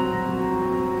penicillin.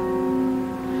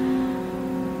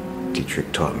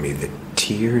 Dietrich taught me that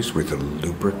tears were the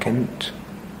lubricant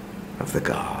of the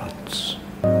gods.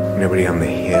 Nobody on the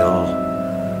hill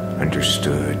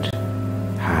understood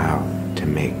how to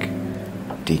make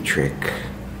Dietrich.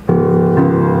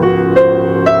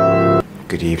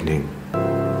 Good evening.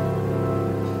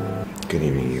 Good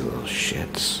evening, you little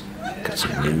shits. Got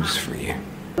some news for you.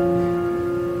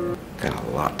 Got a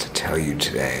lot to tell you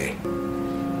today.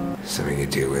 Something to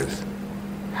do with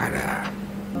how to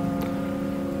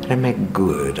make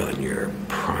good on your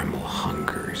primal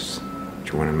hungers.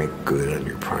 Do you want to make good on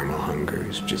your primal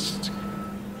hungers? Just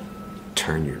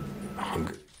turn your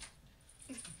hunger.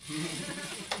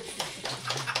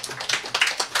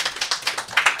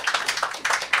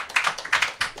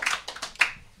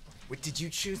 What, did you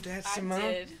choose that, Simone?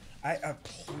 I did. I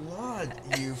applaud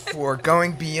you for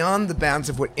going beyond the bounds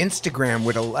of what Instagram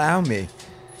would allow me.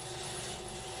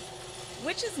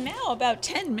 Which is now about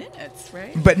 10 minutes,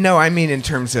 right? But no, I mean in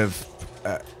terms of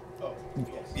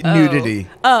nudity.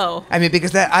 Oh. I mean,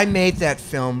 because I made that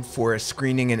film for a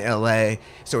screening in LA,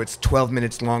 so it's 12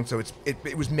 minutes long. So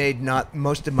it was made not.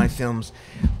 Most of my films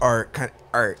are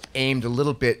aimed a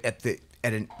little bit at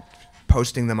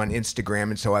posting them on Instagram,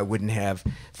 and so I wouldn't have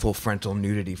full frontal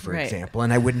nudity, for example,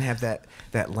 and I wouldn't have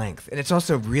that length. And it's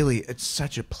also it's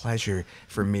such a pleasure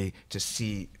for me to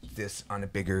see this on a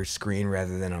bigger screen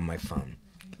rather than on my phone.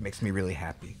 It makes me really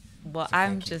happy. Well, so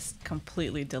I'm just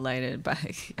completely delighted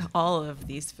by all of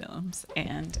these films.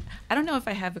 And I don't know if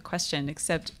I have a question,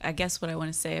 except I guess what I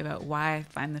want to say about why I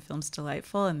find the films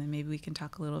delightful, and then maybe we can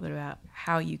talk a little bit about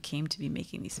how you came to be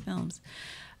making these films.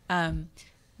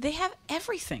 They have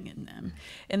everything in them.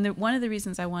 And one of the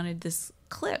reasons I wanted this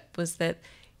clip was that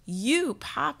you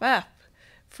pop up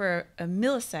for a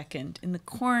millisecond in the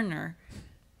corner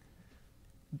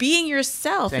being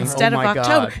yourself instead of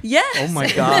October. God. Yes. Oh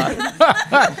my God.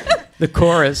 The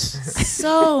chorus.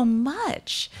 So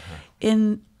much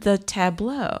in the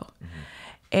tableau.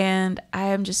 And I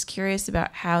am just curious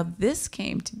about how this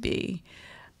came to be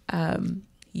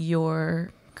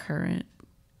your current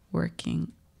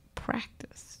working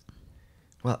practice.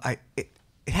 Well, it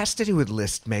has to do with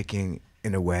list making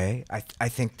in a way. I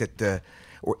think that the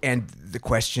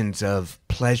questions of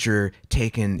pleasure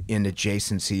taken in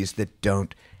adjacencies that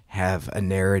don't have a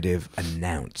narrative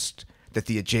announced. That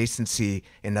the adjacency,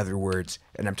 in other words,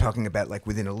 and I'm talking about like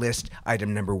within a list,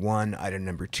 item number 1, item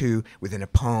number 2, within a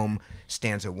poem,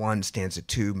 stanza 1, stanza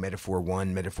 2, metaphor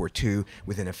 1, metaphor 2,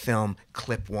 within a film,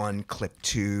 clip 1, clip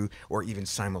 2, or even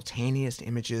simultaneous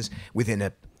images, within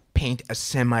a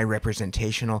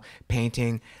semi-representational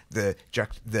painting, the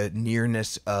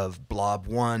nearness of blob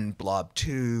 1, blob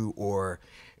 2, or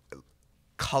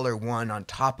color 1 on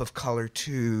top of color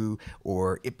 2,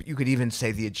 or you could even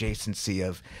say the adjacency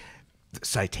of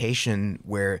citation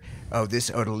where, oh, this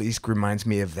odalisque reminds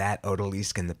me of that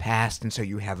odalisque in the past, and so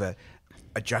you have a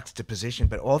juxtaposition.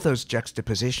 But all those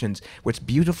juxtapositions, what's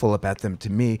beautiful about them to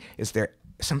me is they're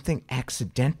something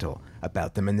accidental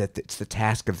about them, and that it's the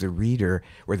task of the reader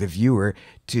or the viewer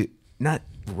to not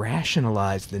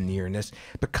rationalize the nearness,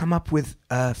 but come up with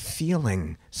a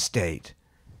feeling state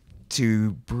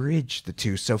to bridge the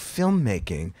two. So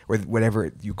filmmaking, or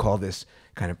whatever you call this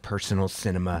kind of personal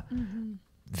cinema,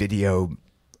 video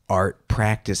art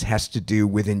practice, has to do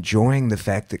with enjoying the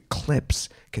fact that clips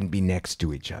can be next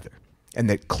to each other, and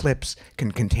that clips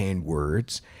can contain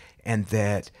words, and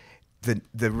that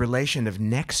the relation of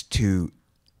next to,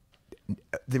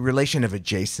 the relation of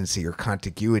adjacency or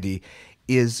contiguity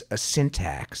is a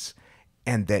syntax,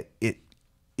 and that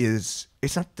it's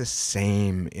not the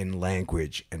same in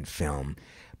language and film,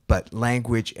 but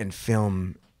language and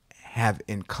film have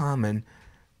in common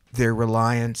their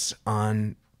reliance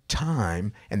on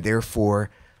time, and therefore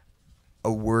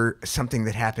a word, something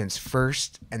that happens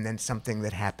first and then something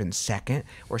that happens second,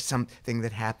 or something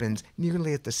that happens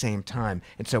nearly at the same time.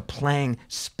 And so playing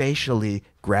spatially,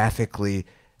 graphically,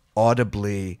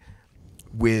 audibly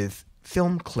with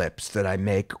film clips that I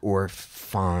make or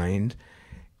find,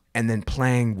 and then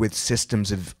playing with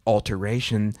systems of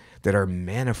alteration that are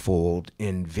manifold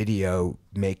in video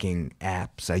making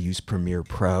apps. I use Premiere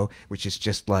Pro, which is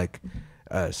just like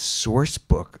a source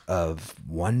book of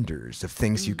wonders, of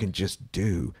things you can just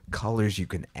do, colors you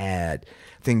can add,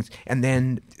 things, and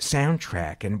then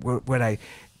soundtrack. And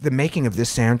the making of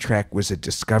this soundtrack was a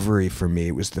discovery for me.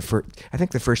 It was I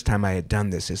think the first time I had done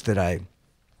this is that I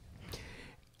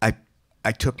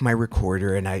took my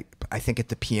recorder, and I think at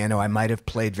the piano I might have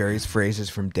played various phrases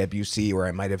from Debussy, or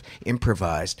I might have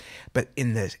improvised. But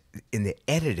in the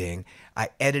editing, I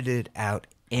edited out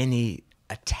any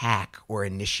attack or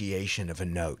initiation of a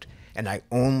note, and I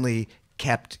only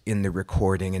kept in the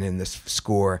recording and in the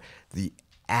score the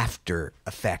after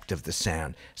effect of the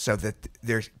sound, so that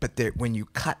when you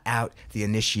cut out the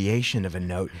initiation of a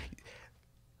note,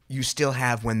 you still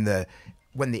have when the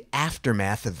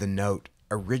aftermath of the note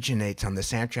originates on the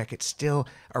soundtrack, it still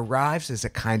arrives as a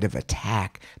kind of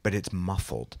attack, but it's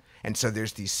muffled. And so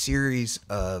there's these series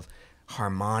of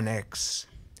harmonics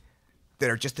that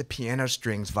are just the piano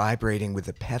strings vibrating with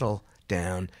the pedal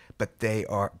down, but they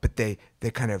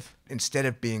kind of, instead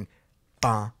of being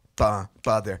ba ba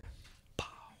ba, they're pow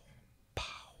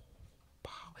pow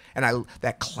pow. And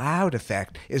that cloud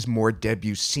effect is more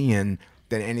Debussyyan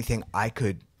than anything I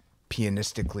could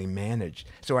pianistically managed.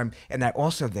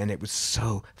 It was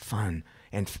so fun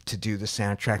to do the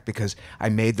soundtrack, because I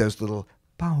made those little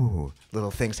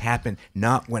things happen,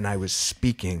 not when I was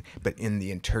speaking, but in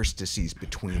the interstices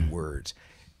between words.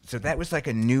 So that was like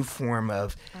a new form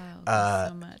of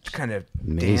kind of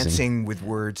Amazing. Dancing with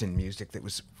words and music that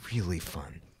was really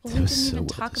fun. Well, we didn't even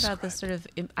talk about this sort of,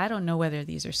 I don't know whether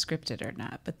these are scripted or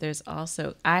not, but there's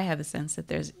also, I have a sense that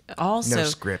there's also no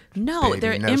script. No, baby,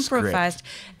 they're no improvised.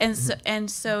 Script. And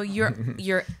so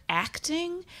you're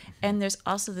acting, and there's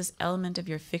also this element of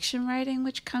your fiction writing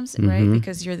which comes right,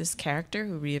 because you're this character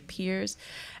who reappears.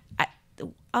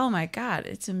 Oh my God,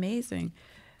 it's amazing.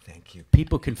 Thank you.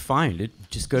 People can find it.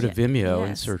 Just go to Vimeo and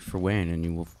yes. search for Wayne, and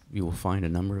you will find a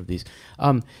number of these.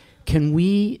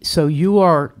 So you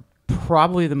are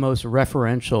probably the most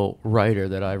referential writer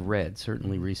that I've read,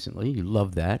 certainly recently. You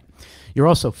love that. You're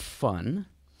also fun.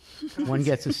 One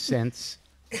gets a sense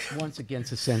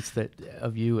that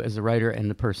of you as a writer and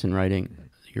the person writing.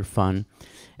 You're fun,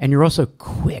 and you're also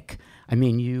quick. I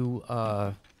mean, you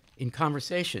in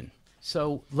conversation.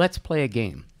 So let's play a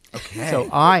game. Okay. So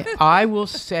I will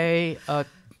say a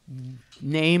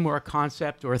name or a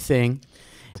concept or a thing.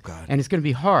 Oh God. And it's going to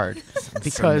be hard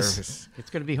because nervous. it's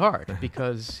going to be hard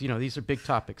because these are big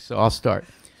topics. So I'll start.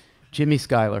 Jimmy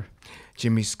Schuyler.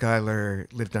 Jimmy Schuyler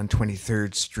lived on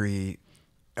 23rd Street.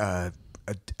 A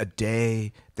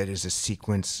day that is a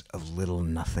sequence of little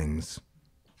nothings.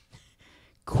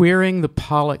 Queering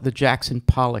the Jackson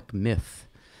Pollock myth.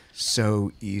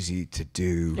 So easy to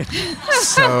do.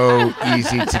 So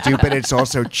easy to do, but it's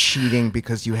also cheating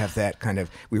because you have that kind of,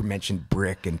 we mentioned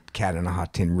Brick and Cat on a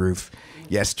Hot Tin Roof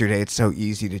yesterday. It's so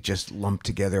easy to just lump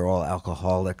together all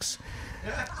alcoholics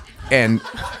and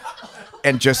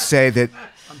just say that.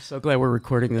 I'm so glad we're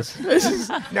recording this.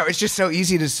 No, it's just so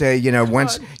easy to say,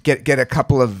 once get a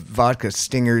couple of vodka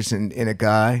stingers in a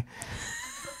guy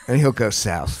and he'll go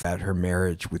south. About her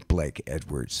marriage with Blake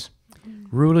Edwards.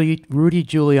 Rudy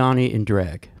Giuliani in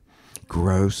drag.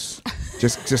 Gross.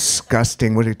 Just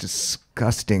disgusting. What a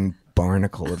disgusting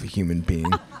barnacle of a human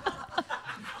being.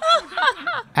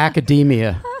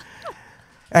 Academia.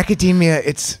 Academia,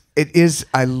 it is,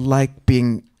 I like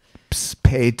being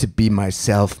paid to be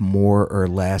myself more or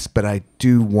less, but I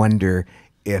do wonder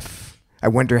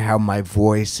how my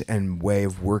voice and way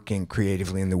of working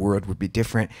creatively in the world would be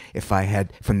different if I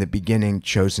had, from the beginning,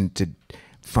 chosen to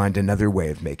find another way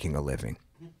of making a living.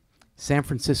 San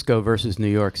Francisco versus New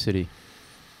York City.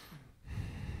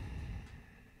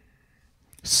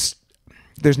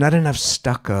 There's not enough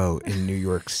stucco in New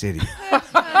York City.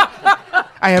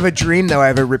 I have a dream, though. I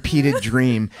have a repeated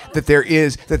dream that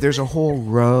there's a whole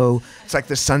row. It's like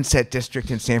the Sunset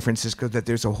District in San Francisco, that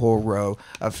there's a whole row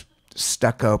of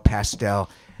stucco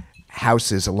pastel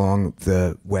houses along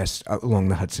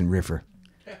the Hudson River.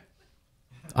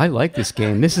 I like this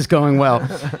game. This is going well.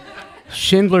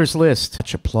 Schindler's List.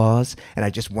 Much applause, and I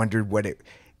just wondered what it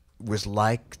was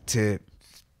like to.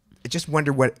 I just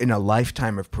wonder what, in a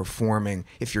lifetime of performing,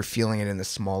 if you're feeling it in the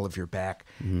small of your back,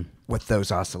 what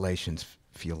those oscillations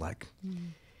feel like.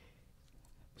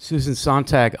 Susan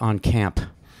Sontag on Camp.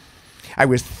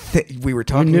 We were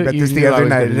talking about this the other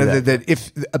night, that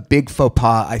if a big faux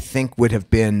pas, I think, would have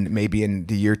been maybe in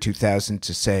the year 2000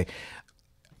 to say,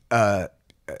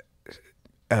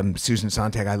 Susan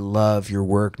Sontag, I love your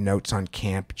work. Notes on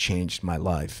Camp changed my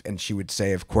life. And she would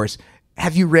say, of course,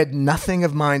 have you read nothing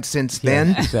of mine since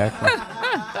then? Yeah,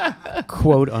 exactly.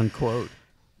 Quote unquote.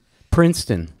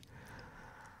 Princeton.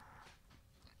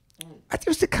 It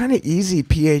was a kind of easy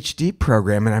Ph.D.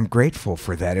 program, and I'm grateful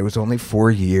for that. It was only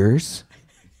 4 years.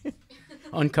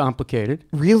 Uncomplicated.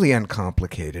 Really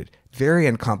uncomplicated. Very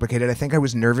uncomplicated. I think I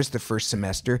was nervous the first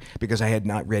semester because I had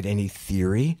not read any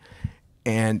theory.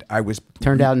 And I was...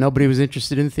 Turned out nobody was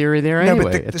interested in theory there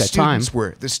anyway at that time.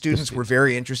 The students were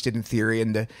very interested in theory,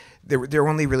 and there were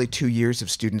only really 2 years of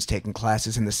students taking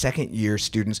classes. And the second year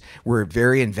students were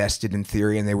very invested in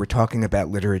theory, and they were talking about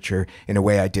literature in a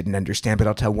way I didn't understand. But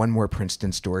I'll tell one more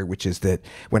Princeton story, which is that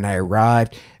when I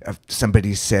arrived,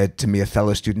 somebody said to me, a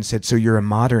fellow student said, "So you're a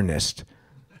modernist?"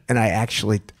 And I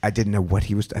didn't know what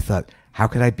he was... I thought, how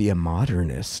could I be a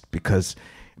modernist? Because...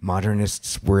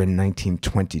 modernists were in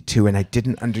 1922, and I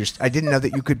didn't know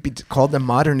that you could be called a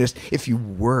modernist if you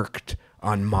worked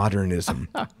on modernism.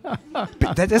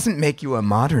 But that doesn't make you a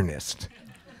modernist.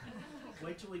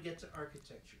 Wait till we get to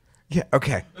architecture. Yeah,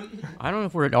 okay. I don't know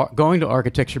if we're going to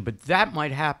architecture, but that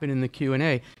might happen in the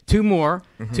Q&A. Two more.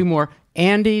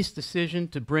 Andy's decision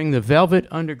to bring the Velvet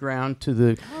Underground to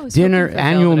the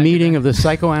annual meeting of the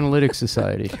Psychoanalytic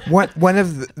Society. One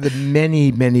of the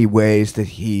many, many ways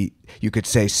that you could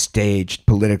say, staged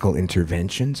political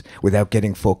interventions without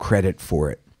getting full credit for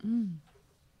it.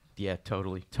 Yeah,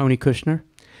 totally. Tony Kushner?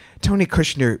 Tony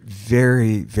Kushner,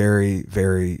 very, very,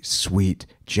 very sweet,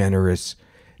 generous,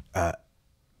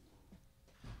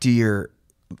 dear,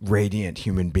 radiant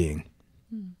human being.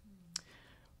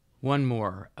 One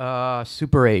more.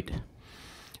 Super 8.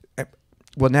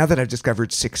 Well, now that I've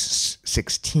discovered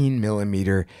 16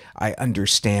 millimeter, I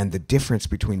understand the difference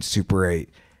between Super 8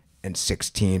 and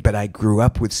 16. But I grew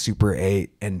up with Super 8,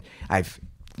 and I've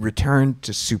returned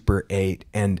to Super 8.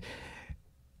 And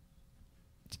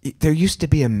there used to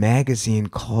be a magazine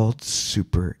called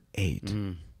Super 8.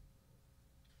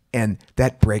 And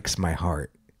that breaks my heart,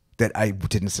 that I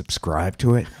didn't subscribe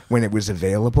to it when it was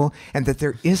available, and that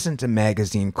there isn't a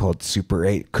magazine called Super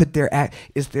 8. Could there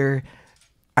is there?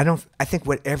 I think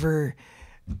whatever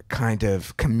kind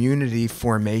of community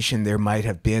formation there might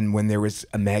have been when there was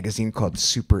a magazine called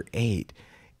Super 8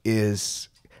 is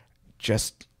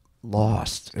just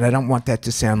lost. And I don't want that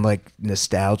to sound like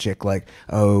nostalgic, like,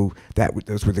 oh,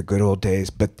 those were the good old days.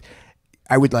 But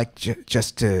I would like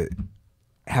just to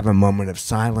have a moment of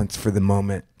silence for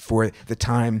the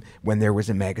time when there was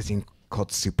a magazine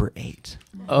called Super 8.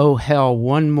 Oh, hell,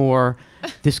 one more.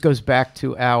 This goes back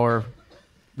to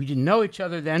we didn't know each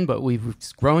other then, but we were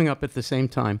growing up at the same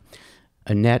time.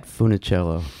 Annette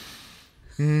Funicello.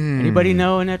 Anybody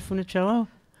know Annette Funicello?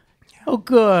 Yeah. Oh,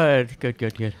 good.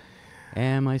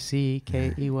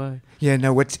 M-I-C-K-E-Y. Yeah,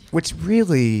 no, what's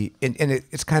really, and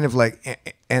it's kind of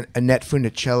like Annette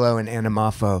Funicello and Anna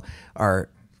Moffo are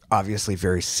obviously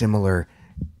very similar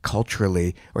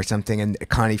culturally or something, and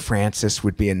Connie Francis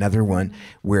would be another one,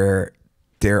 where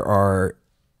there are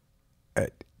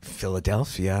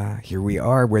Philadelphia, here we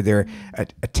are, where they're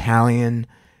Italian,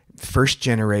 first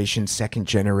generation, second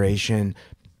generation,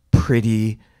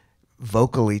 pretty,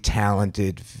 vocally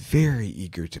talented, very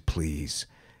eager to please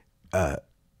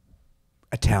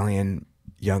Italian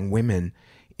young women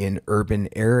in urban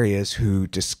areas who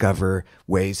discover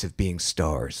ways of being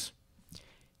stars.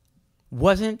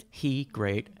 Wasn't he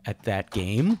great at that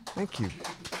game? Thank you.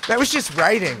 That was just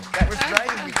writing.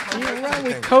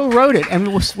 We co-wrote it, and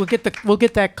we'll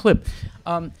get that clip.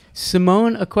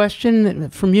 Simone, a question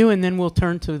from you, and then we'll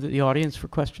turn to the audience for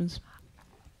questions.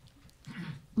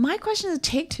 My questions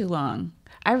take too long.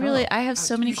 I have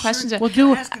so many questions. Well, do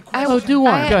one.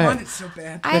 Go ahead. It's so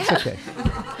bad. That's okay.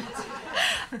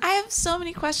 I have so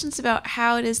many questions about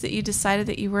how it is that you decided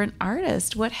that you were an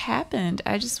artist. What happened?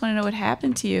 I just want to know what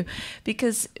happened to you,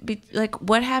 because like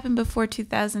what happened before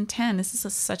 2010? This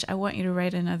is such. I want you to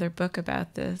write another book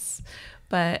about this,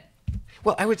 but.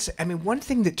 Well, I would say, I mean, one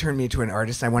thing that turned me into an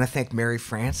artist, I want to thank Mary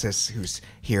Francis, who's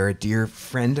here, a dear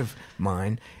friend of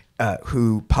mine,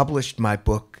 who published my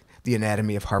book, The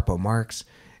Anatomy of Harpo Marx,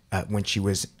 when she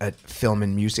was a film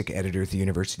and music editor at the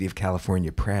University of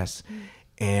California Press.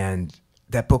 And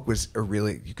that book was a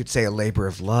really, you could say, a labor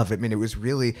of love. I mean, it was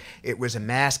a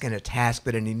mask and a task,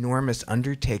 but an enormous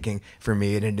undertaking for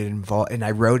me. And it involved, and I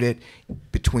wrote it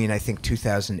between, I think,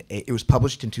 2008. It was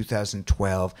published in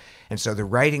 2012. And so the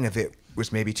writing of it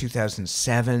was maybe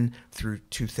 2007 through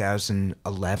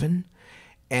 2011.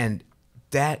 And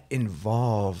that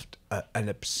involved an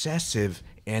obsessive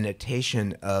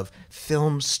annotation of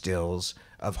film stills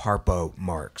of Harpo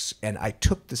Marx. And I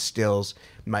took the stills,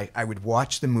 I would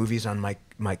watch the movies on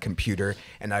my computer,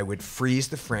 and I would freeze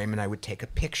the frame, and I would take a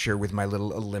picture with my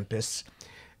little Olympus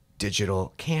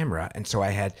digital camera. And so I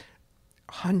had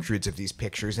hundreds of these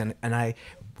pictures, and I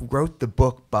wrote the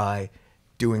book by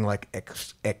doing like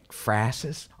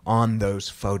ekphrasis on those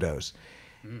photos.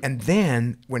 And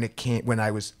then when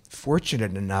I was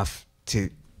fortunate enough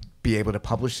to be able to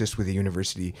publish this with the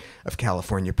University of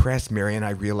California Press, Mary and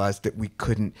I realized that we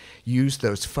couldn't use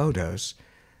those photos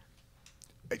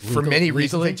for many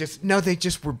reasons. They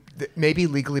just were maybe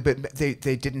legally, but they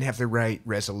didn't have the right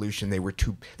resolution. They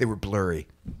were blurry,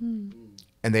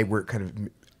 and they were kind of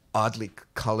oddly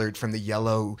colored from the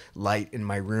yellow light in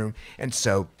my room, and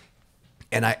so.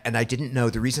 And I didn't know,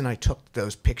 the reason I took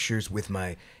those pictures with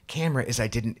my camera is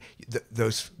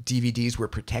those DVDs were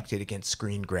protected against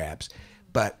screen grabs.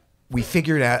 But we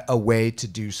figured out a way to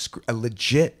do a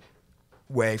legit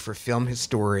way for film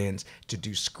historians to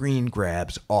do screen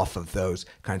grabs off of those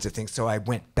kinds of things. So I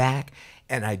went back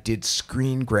and I did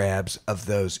screen grabs of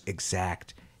those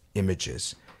exact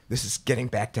images. This is getting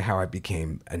back to how I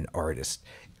became an artist.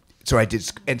 So I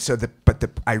did, and so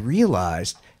I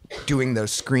realized doing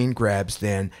those screen grabs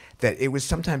then that it was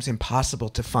sometimes impossible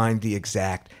to find the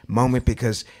exact moment,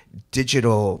 because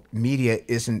digital media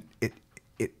isn't it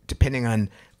depending on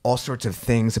all sorts of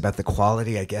things about the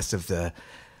quality, I guess, of the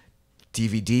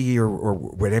DVD or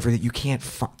whatever, that you can't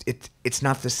find. It's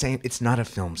not the same. It's not a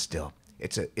film still.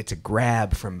 It's a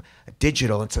grab from a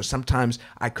digital, and so sometimes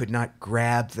I could not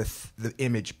grab the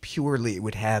image purely. It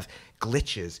would have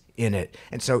glitches in it,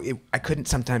 and so I couldn't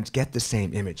sometimes get the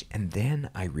same image. And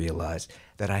then I realized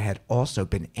that I had also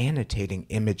been annotating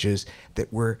images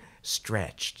that were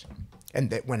stretched,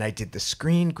 and that when I did the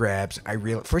screen grabs, I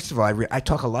realized, first of all, I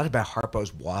talk a lot about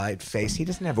Harpo's wide face. He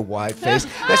doesn't have a wide face.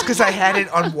 That's because I had it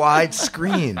on wide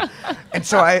screen, and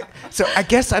so I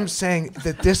guess I'm saying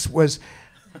that this was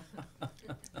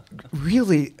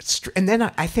really, and then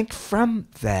I think from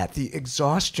that, the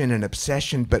exhaustion and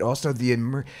obsession, but also the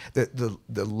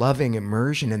loving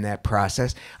immersion in that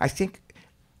process, I think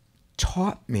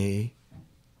taught me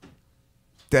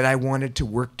that I wanted to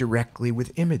work directly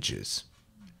with images.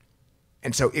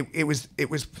 And so it was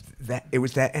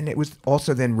that, and it was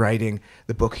also then writing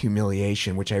the book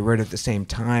Humiliation, which I wrote at the same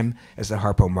time as the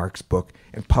Harpo Marx book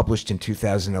and published in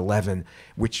 2011,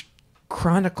 which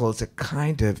chronicles a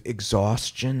kind of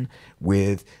exhaustion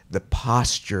with the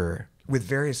posture, with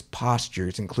various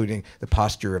postures, including the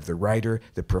posture of the writer,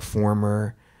 the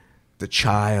performer, the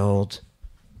child,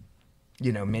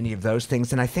 many of those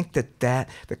things. And I think that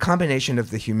the combination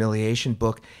of the Humiliation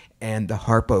book and the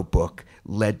Harpo book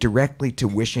led directly to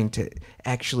wishing to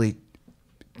actually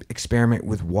experiment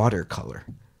with watercolor.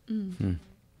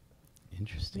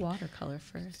 Interesting. Watercolor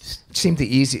first. It seemed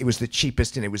it was the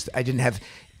cheapest, and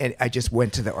I just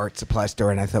went to the art supply store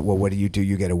and I thought, well, what do?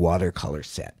 You get a watercolor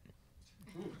set.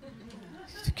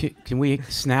 Can we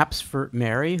snaps for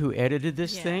Mary, who edited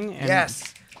this thing?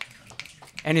 Yes.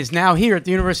 And is now here at the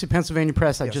University of Pennsylvania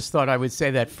Press. I just thought I would say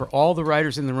that for all the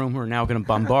writers in the room who are now going to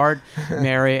bombard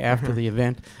Mary after the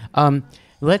event.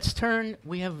 Let's turn.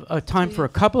 We have time for a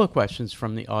couple of questions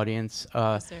from the audience.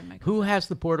 Who has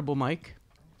the portable mic?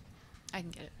 I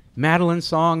can get it. Madeline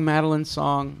Song, Madeline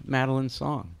Song, Madeline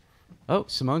Song. Oh,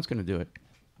 Simone's going to do it.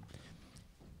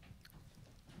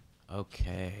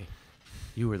 Okay.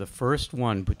 You were the first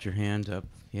one. Put your hand up.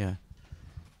 Yeah.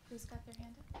 Who's got their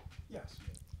hand up? Yes.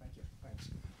 Thank you.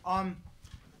 Thanks.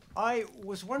 I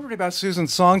was wondering about Susan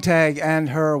Sontag and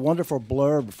her wonderful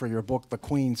blurb for your book, The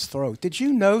Queen's Throat. Did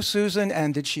you know Susan,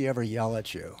 and did she ever yell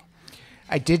at you?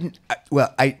 I didn't.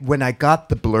 When I got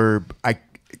the blurb,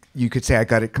 you could say I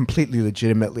got it completely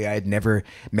legitimately. I had never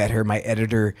met her. My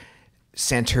editor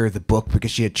sent her the book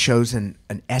because she had chosen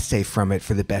an essay from it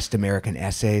for the best American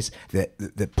essays.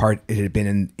 That part, it had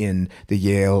been in the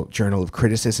Yale Journal of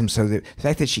Criticism. So the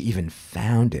fact that she even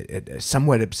found it, a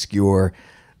somewhat obscure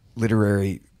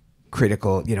literary,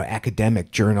 critical,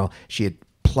 academic journal, she had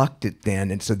plucked it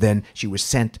then, and so then she was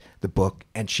sent the book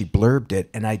and she blurbed it,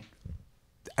 and I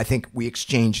think we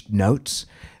exchanged notes,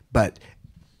 but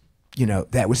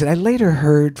that was it. I later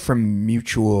heard from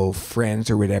mutual friends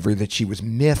or whatever that she was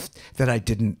miffed that I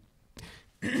didn't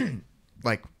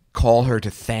like call her to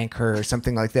thank her or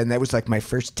something like that. And that was like my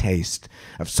first taste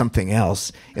of something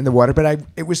else in the water. But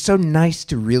it was so nice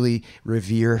to really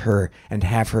revere her and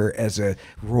have her as a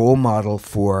role model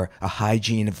for a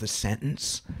hygiene of the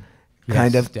sentence.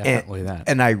 Kind of. Definitely that.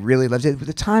 And I really loved it.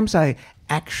 The times I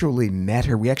actually met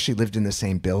her, we actually lived in the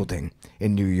same building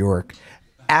in New York.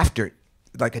 After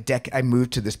like a decade, I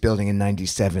moved to this building in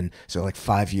 97, so like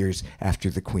 5 years after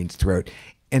The Queen's Throat.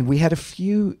 And we had a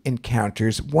few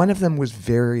encounters. One of them was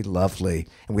very lovely,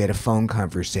 and we had a phone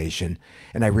conversation.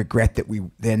 And I regret that we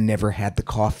then never had the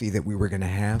coffee that we were going to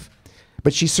have.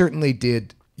 But she certainly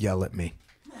did yell at me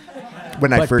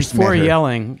when I first met her. Before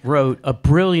yelling, wrote a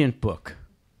brilliant book,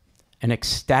 an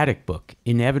ecstatic book,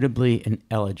 inevitably an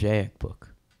elegiac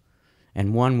book,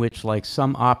 and one which, like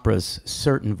some operas,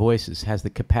 certain voices, has the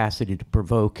capacity to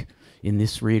provoke in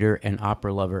this reader and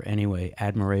opera lover anyway,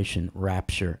 admiration,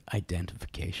 rapture,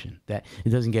 identification. That it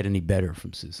doesn't get any better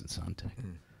from Susan Sontag.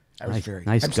 I was very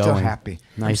nice I'm going. still happy.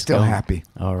 Nice I'm still going. happy.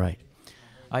 All right.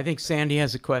 I think Sandy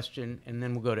has a question, and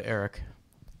then we'll go to Eric.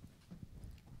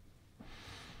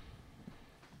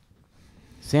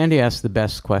 Sandy asked the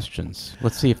best questions.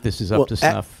 Let's see if this is up to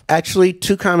snuff. Actually,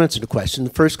 2 comments and a question. The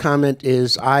first comment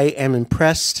is I am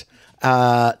impressed,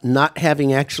 not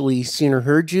having actually seen or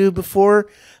heard you before.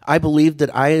 I believe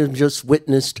that I have just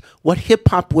witnessed what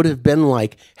hip-hop would have been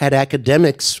like had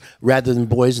academics, rather than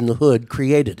Boys in the Hood,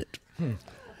 created it.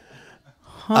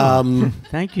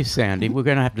 Thank you, Sandy. We're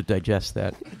going to have to digest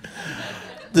that.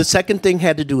 The second thing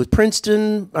had to do with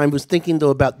Princeton. I was thinking, though,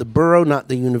 about the borough, not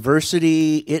the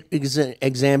university. It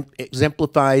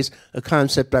exemplifies a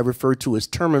concept I refer to as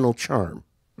terminal charm.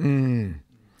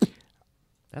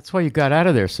 That's why you got out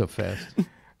of there so fast.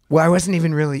 Well, I wasn't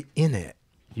even really in it.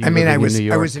 You I mean, I living in New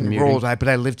York, was commuting? enrolled, but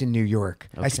I lived in New York.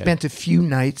 I Okay. spent a few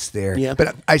nights there, Yeah.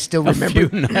 but I still remember. A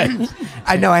few nights.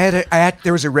 I know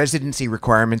there was a residency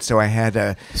requirement, so I had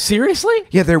a. Seriously?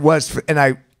 Yeah, there was, and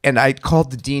I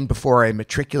called the dean before I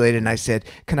matriculated, and I said,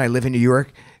 "Can I live in New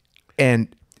York?"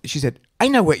 And she said, "I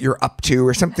know what you're up to,"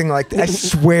 or something like that. I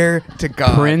swear to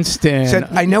God, Princeton. Said,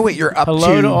 "I know what you're up to."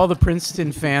 Hello to all the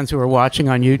Princeton fans who are watching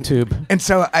on YouTube. And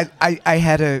so I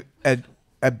had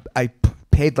I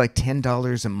paid like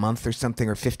 $10 a month or something,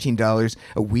 or $15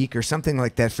 a week or something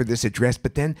like that for this address.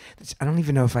 But then I don't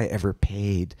even know if I ever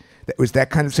paid.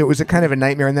 So it was a kind of a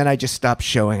nightmare. And then I just stopped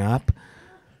showing up.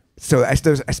 So I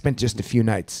spent just a few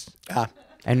nights.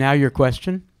 And now your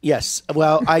question? Yes.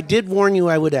 Well, I did warn you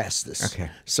I would ask this.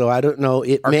 Okay. So I don't know.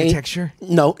 Architecture?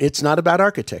 No, it's not about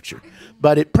architecture.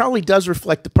 But it probably does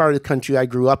reflect the part of the country I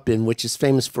grew up in, which is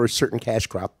famous for a certain cash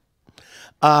crop.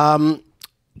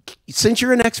 Since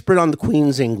you're an expert on the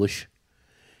Queen's English,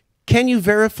 can you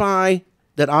verify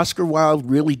that Oscar Wilde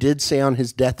really did say on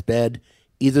his deathbed,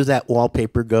 either that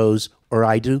wallpaper goes or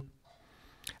I do?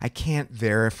 I can't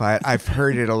verify it. I've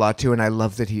heard it a lot too, and I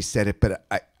love that he said it. But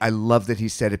I love that he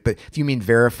said it. But if you mean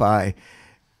verify,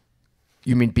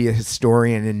 you mean be a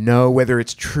historian and know whether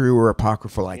it's true or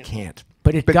apocryphal. I can't.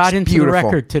 But it got it's into beautiful. the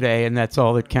record today, and that's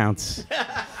all that counts.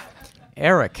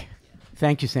 Eric.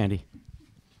 Thank you, Sandy.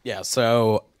 Yeah,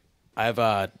 so I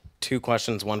have 2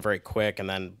 questions, one very quick, and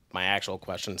then my actual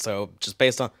question. So just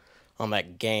based on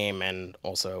that game and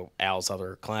also Al's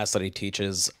other class that he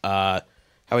teaches, how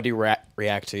would you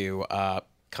react to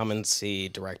Come and See,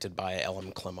 directed by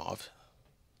Elem Klimov?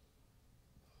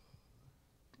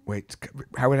 Wait,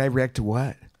 how would I react to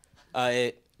what?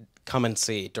 Come and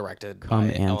See, directed Come by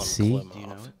and Elem See? Klimov. Do you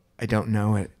know it? I don't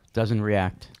know it. Doesn't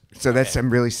react. So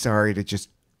I'm really sorry to just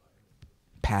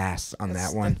pass on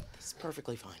that one. That's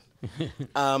perfectly fine.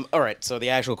 All right, so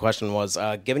the actual question was,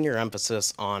 given your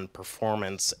emphasis on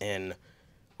performance in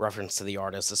reference to the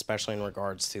artist, especially in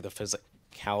regards to the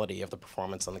physicality of the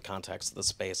performance and the context of the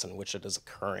space in which it is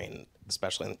occurring,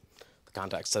 especially in the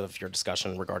context of your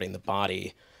discussion regarding the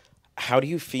body, how do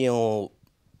you feel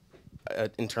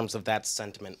in terms of that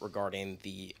sentiment regarding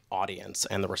the audience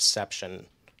and the reception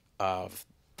of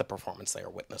the performance they are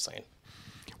witnessing?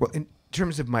 Well, in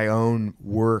terms of my own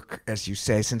work, as you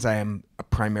say, since I am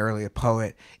primarily a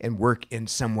poet and work in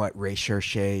somewhat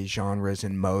recherche genres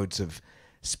and modes of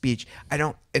speech,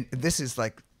 and this is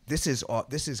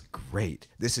this is great.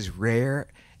 This is rare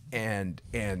and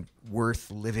worth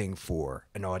living for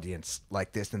an audience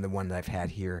like this and the one that I've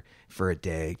had here for a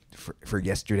day, for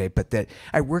yesterday. But that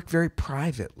I work very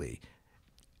privately.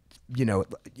 You know,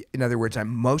 in other words, I'm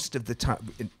most of the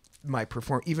time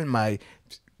even my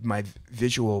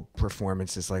visual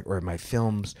performances, like, or my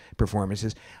films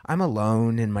performances, I'm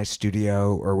alone in my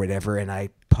studio or whatever, and I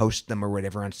post them or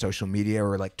whatever on social media,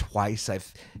 or like twice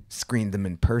I've screened them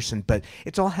in person, but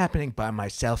it's all happening by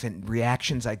myself, and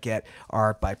reactions I get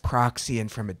are by proxy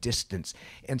and from a distance.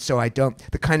 And so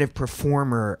the kind of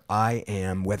performer I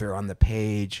am, whether on the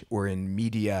page or in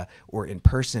media or in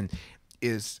person,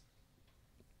 is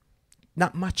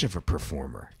not much of a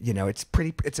performer. You know, it's a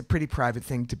pretty private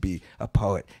thing to be a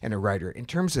poet and a writer. In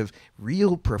terms of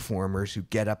real performers who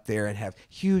get up there and have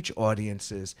huge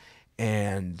audiences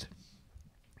and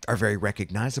are very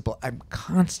recognizable, I'm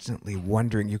constantly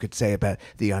wondering, you could say, about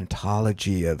the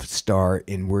ontology of star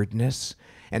inwardness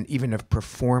and even of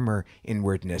performer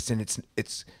inwardness. And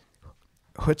it's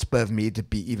chutzpah of me to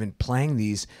be even playing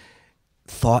these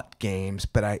thought games,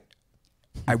 but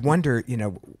I wonder, you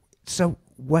know, so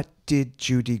what did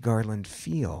Judy Garland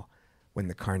feel when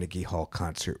the Carnegie Hall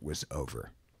concert was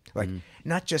over? Like,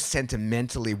 not just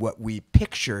sentimentally what we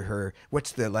picture her,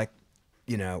 what's the, like,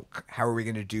 you know, how are we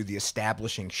going to do the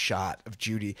establishing shot of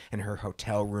Judy in her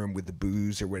hotel room with the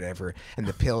booze or whatever and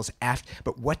the pills after,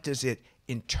 but what does it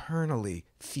internally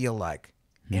feel like?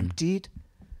 Emptied?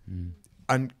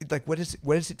 Like, what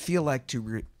does it feel like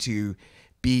to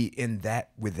be in that,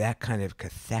 with that kind of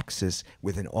cathexis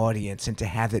with an audience, and to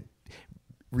have it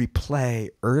replay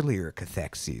earlier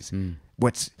cathexes?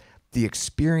 What's the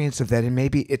experience of that? And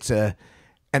maybe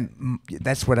and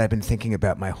that's what I've been thinking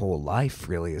about my whole life,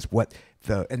 really, is what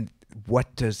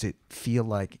does it feel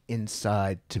like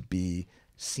inside to be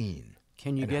seen?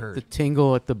 Can you get heard? the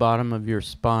tingle at the bottom of your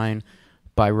spine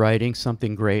by writing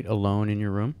something great alone in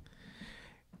your room?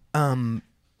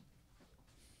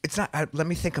 It's not. Let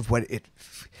me think of what it.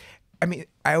 I mean,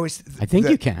 I think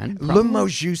you can. Le mot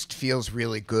juste feels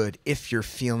really good if you're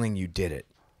feeling you did it.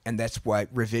 And that's why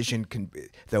revision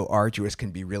though arduous,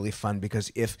 can be really fun,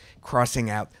 because if crossing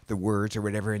out the words or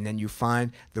whatever, and then you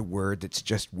find the word that's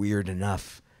just weird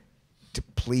enough to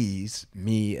please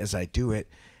me as I do it,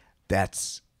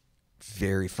 that's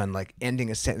very fun. Like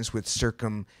ending a sentence with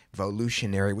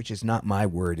circumvolutionary, which is not my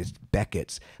word, it's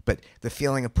Beckett's, but the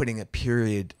feeling of putting a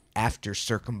period after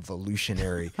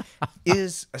circumvolutionary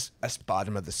is a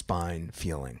bottom of the spine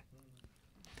feeling.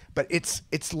 But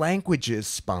it's language's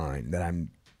spine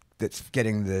that's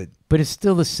getting the. But it's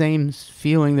still the same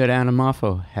feeling that Anna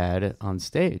Moffo had on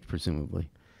stage, presumably.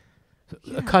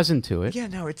 Yeah. A cousin to it. Yeah,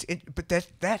 no, but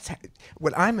that's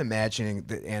what I'm imagining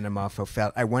that Anna Moffo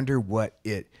felt. I wonder what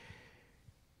it.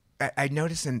 I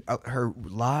notice in her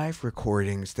live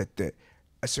recordings that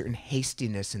a certain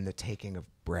hastiness in the taking of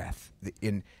breath,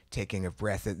 and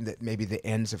that maybe the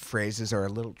ends of phrases are a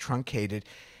little truncated,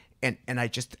 and I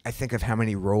think of how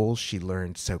many roles she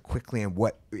learned so quickly,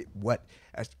 and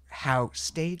how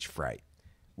stage fright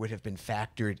would have been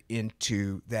factored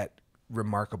into that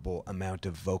remarkable amount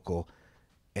of vocal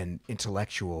and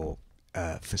intellectual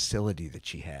facility that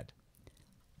she had.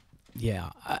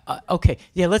 Yeah. Okay.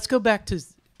 Yeah. Let's go back to.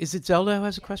 Is it Zelda who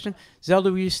has a question? Zelda,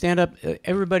 will you stand up?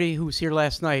 Everybody who was here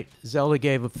last night, Zelda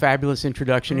gave a fabulous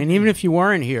introduction. And even if you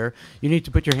weren't here, you need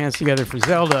to put your hands together for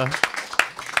Zelda.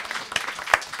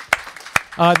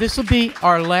 This will be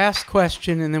our last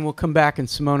question, and then we'll come back, and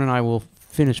Simone and I will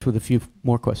finish with a few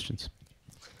more questions.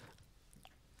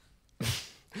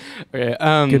 Okay,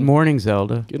 good morning,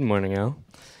 Zelda. Good morning, Al.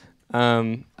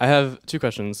 I have two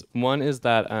questions. One is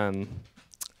that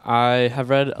I have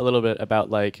read a little bit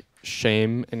about like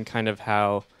shame and kind of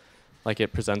how like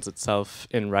it presents itself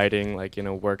in writing, like, you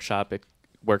know,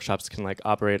 workshops can like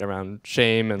operate around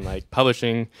shame, and like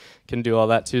publishing can do all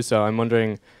that too. So I'm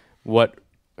wondering what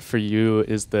for you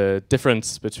is the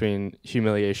difference between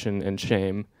humiliation and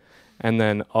shame, and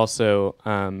then also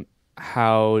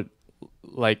how,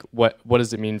 like, what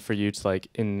does it mean for you to like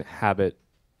inhabit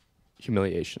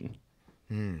humiliation?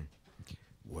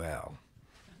 Well,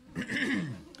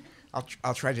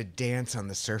 I'll try to dance on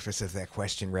the surface of that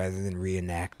question rather than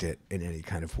reenact it in any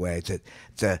kind of way.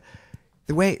 The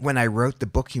way when I wrote the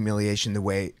book Humiliation,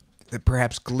 the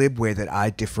perhaps glib way that I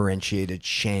differentiated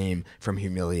shame from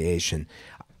humiliation,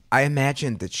 I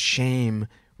imagined that shame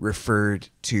referred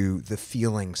to the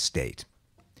feeling state,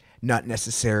 not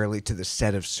necessarily to the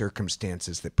set of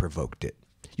circumstances that provoked it.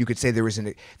 You could say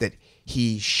that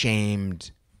he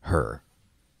shamed her.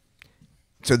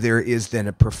 So there is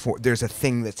then there's a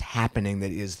thing that's happening that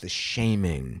is the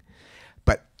shaming,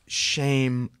 but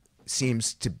shame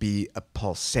seems to be a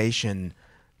pulsation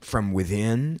from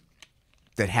within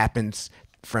that happens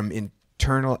from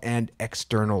internal and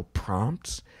external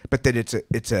prompts, but that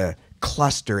it's a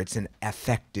cluster, it's an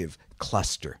affective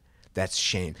cluster. That's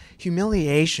shame.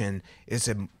 Humiliation is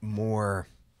a more,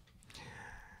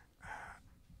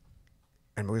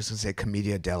 I'm going to say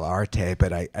commedia dell'arte,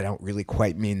 but I don't really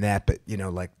quite mean that, but, you know,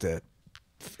 like the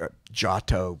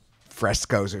Giotto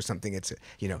frescoes or something. It's,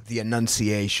 you know, the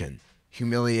Annunciation,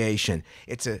 humiliation.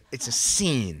 It's a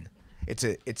scene. It's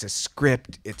a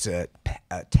script. It's a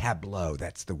tableau.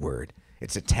 That's the word.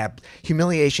 It's a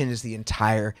humiliation is the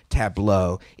entire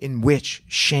tableau in which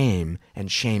shame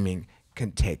and shaming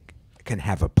can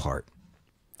have a part.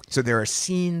 So there are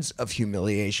scenes of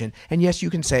humiliation, and yes, you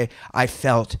can say I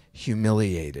felt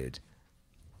humiliated.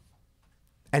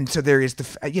 And so there is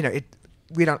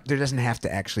there doesn't have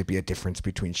to actually be a difference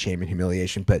between shame and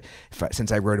humiliation, but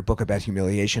since I wrote a book about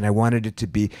humiliation, I wanted it to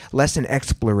be less an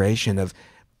exploration of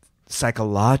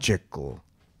psychology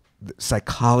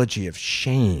of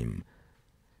shame,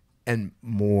 and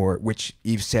more, which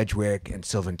Eve Sedgwick and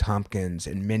Sylvan Tompkins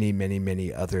and many, many,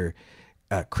 many other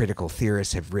critical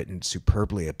theorists have written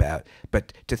superbly about,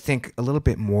 but to think a little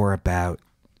bit more about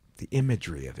the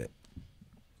imagery of it.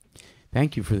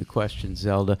 Thank you for the question,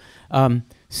 Zelda.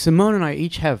 Simone and I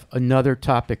each have another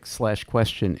topic /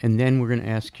 question, and then we're going to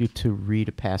ask you to read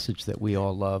a passage that we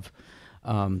all love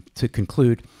to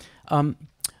conclude.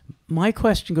 My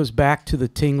question goes back to the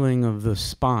tingling of the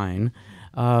spine.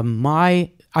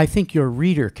 I think your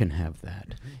reader can have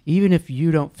that. Even if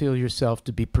you don't feel yourself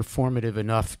to be performative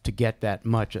enough to get that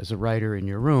much as a writer in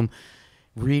your room,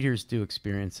 readers do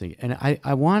experience it. And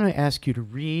I want to ask you to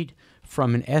read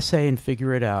from an essay and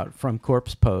figure it out from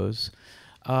Corpse Pose,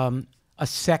 a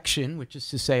section, which is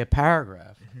to say a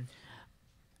paragraph.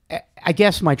 Mm-hmm. I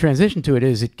guess my transition to it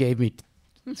is it gave me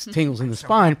tingles in the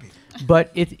spine, but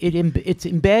it's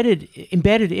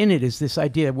embedded in it is this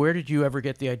idea. Where did you ever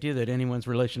get the idea that anyone's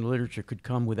relation to literature could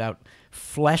come without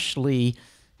fleshly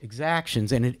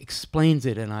exactions? And it explains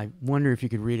it, and I wonder if you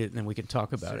could read it, and then we can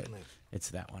talk about it. It's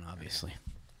that one, obviously.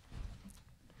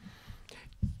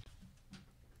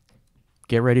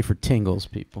 Get ready for tingles,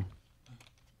 people.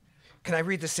 Can I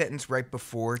read the sentence right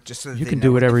before, just so that you they can know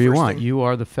do whatever the you first want. thing? You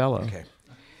are the fellow.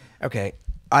 Okay.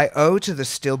 I owe to the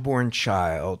stillborn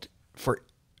child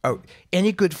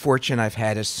any good fortune I've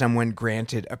had as someone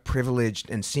granted a privileged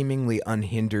and seemingly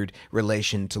unhindered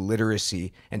relation to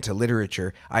literacy and to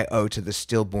literature. I owe to the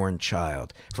stillborn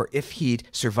child. For if he'd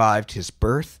survived his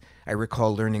birth, I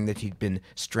recall learning that he'd been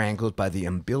strangled by the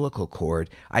umbilical cord,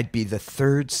 I'd be the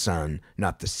third son,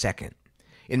 not the second.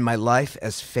 In my life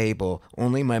as fable,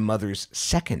 only my mother's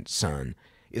second son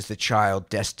is the child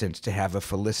destined to have a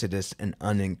felicitous and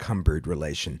unencumbered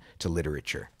relation to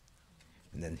literature.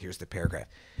 And then here's the paragraph.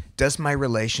 Does my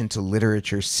relation to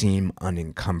literature seem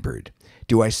unencumbered?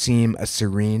 Do I seem a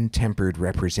serene, tempered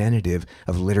representative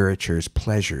of literature's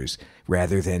pleasures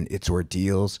rather than its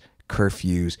ordeals,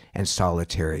 curfews, and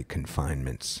solitary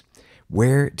confinements?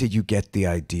 Where did you get the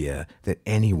idea that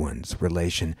anyone's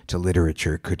relation to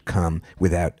literature could come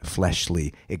without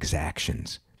fleshly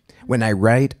exactions? When I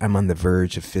write, I'm on the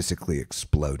verge of physically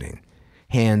exploding.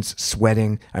 Hands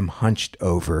sweating, I'm hunched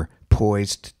over,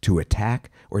 poised to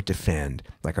attack or defend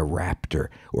like a raptor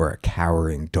or a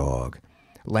cowering dog.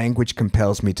 Language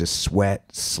compels me to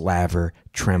sweat, slaver,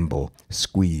 tremble,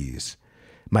 squeeze.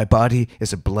 My body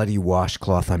is a bloody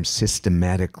washcloth I'm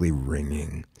systematically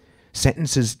wringing.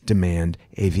 Sentences demand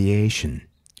aviation.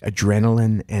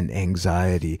 Adrenaline and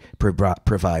anxiety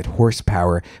provide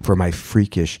horsepower for my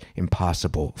freakish,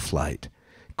 impossible flight.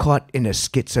 Caught in a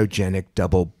schizogenic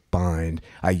double bind,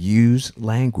 I use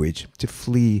language to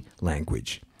flee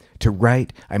language. To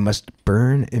write, I must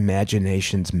burn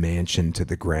imagination's mansion to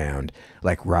the ground,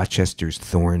 like Rochester's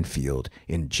Thornfield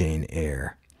in Jane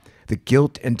Eyre. The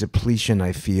guilt and depletion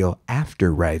I feel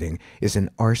after writing is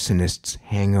an arsonist's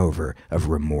hangover of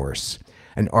remorse.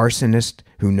 An arsonist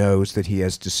who knows that he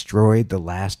has destroyed the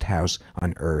last house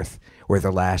on earth, or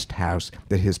the last house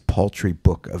that his paltry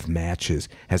book of matches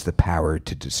has the power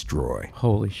to destroy.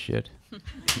 Holy shit.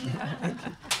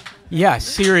 Yeah,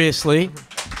 seriously.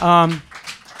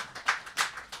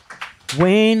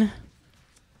 Wayne,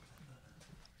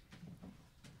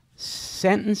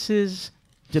 sentences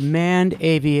demand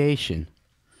aviation.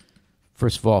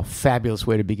 First of all, fabulous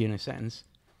way to begin a sentence.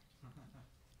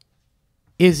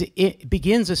 It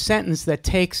begins a sentence that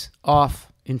takes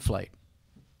off in flight.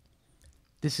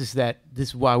 This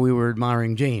is why we were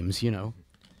admiring James, you know.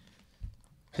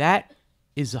 That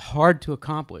is hard to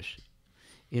accomplish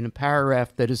in a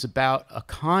paragraph that is about a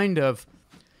kind of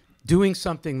doing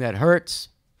something that hurts,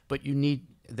 but you need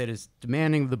that is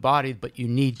demanding of the body, but you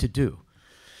need to do.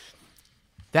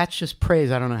 That's just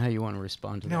praise. I don't know how you want to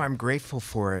respond to that. No, I'm grateful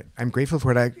for it. I'm grateful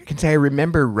for it. I can say I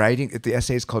remember writing, the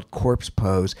essay is called Corpse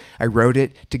Pose. I wrote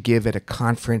it to give at a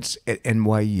conference at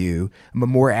NYU, a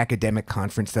more academic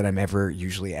conference that I'm ever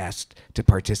usually asked to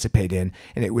participate in.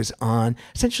 And it was on,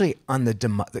 essentially on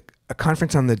a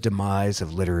conference on the demise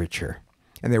of literature.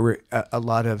 And there were a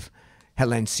lot of,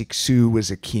 Hélène Cixous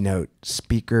was a keynote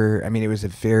speaker. I mean, it was a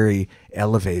very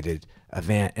elevated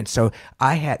event. And so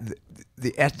I had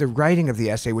the writing of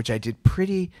the essay, which I did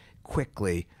pretty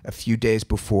quickly a few days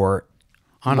before.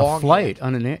 On a flight,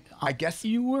 I guess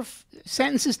you were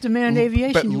sentences demand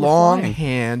aviation. But you were flying.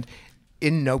 longhand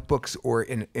in notebooks or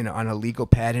on a legal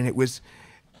pad, and it was.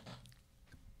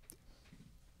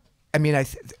 I mean, I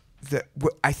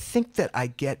think that I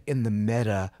get in the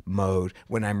meta mode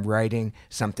when I'm writing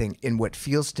something in what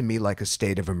feels to me like a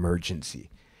state of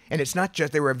emergency. And it's not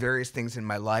just, there were various things in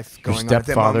my life going on. Your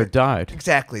stepfather died.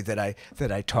 Exactly, that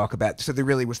I talk about. So there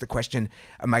really was the question,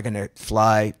 am I going to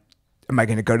fly, am I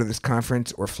going to go to this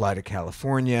conference or fly to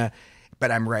California?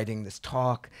 But I'm writing this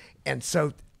talk. And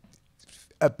so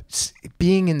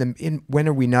being when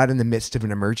are we not in the midst of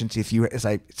an emergency? If you, as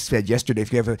I said yesterday,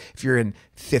 if you're in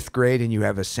 5th grade and you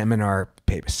have a seminar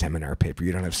paper,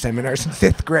 you don't have seminars in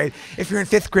 5th grade. If you're in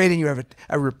 5th grade and you have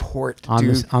a report on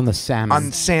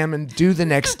the salmon due the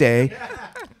next day,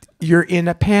 you're in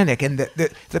a panic. And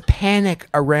the panic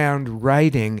around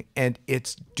writing and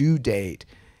its due date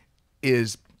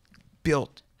is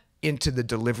built into the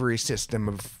delivery system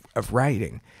of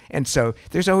writing. And so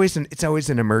it's always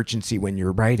an emergency when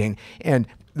you're writing. And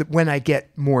when I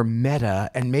get more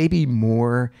meta and maybe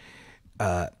more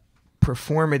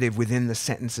performative within the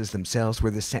sentences themselves,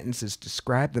 where the sentences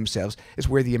describe themselves, is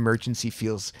where the emergency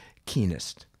feels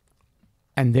keenest.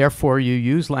 And therefore you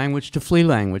use language to flee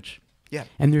language. Yeah.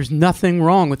 And there's nothing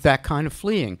wrong with that kind of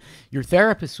fleeing. Your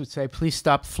therapist would say, please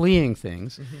stop fleeing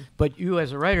things. Mm-hmm. But you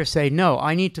as a writer say, no,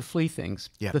 I need to flee things.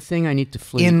 Yeah. The thing I need to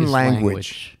flee is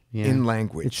language. Yeah. In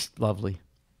language. It's lovely.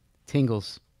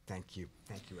 Tingles. Thank you.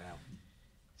 Thank you, Al.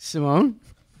 Simone?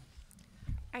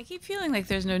 I keep feeling like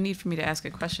there's no need for me to ask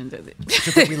a question.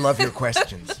 We love your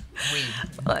questions.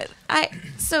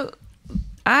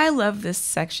 I love this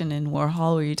section in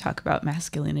Warhol where you talk about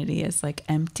masculinity as like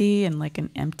empty and like an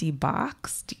empty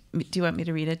box. Do you want me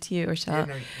to read it to you, or shall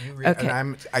you read, okay.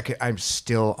 And I'm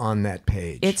still on that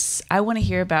page. I want to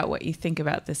hear about what you think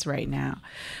about this right now.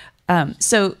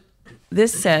 So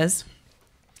this says,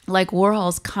 like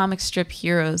Warhol's comic strip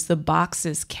heroes, the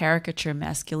boxes caricature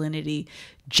masculinity,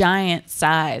 giant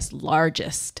size,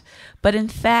 largest. But in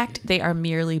fact, they are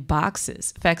merely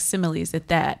boxes, facsimiles at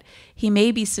that. He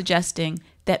may be suggesting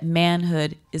that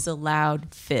manhood is a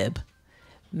loud fib.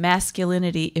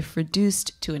 Masculinity, if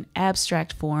reduced to an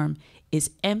abstract form,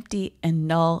 is empty and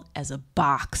null as a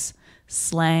box,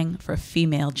 slang for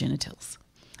female genitals.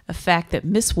 A fact that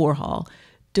Miss Warhol,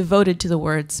 devoted to the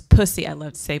words pussy, I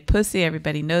love to say pussy,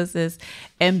 everybody knows this,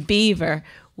 and beaver,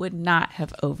 would not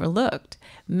have overlooked.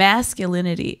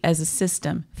 Masculinity as a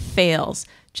system fails,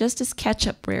 just as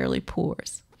ketchup rarely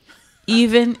pours.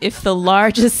 Even if the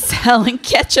largest selling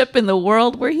ketchup in the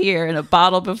world were here in a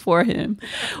bottle before him,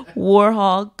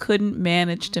 Warhol couldn't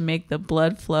manage to make the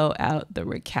blood flow out the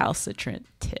recalcitrant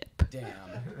tip. Damn.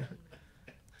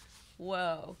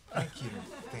 Whoa. Thank you.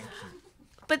 Thank you.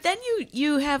 But then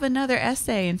you have another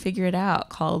essay in Figure It Out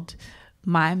called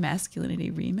My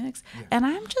Masculinity Remix. Yeah. And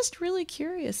I'm just really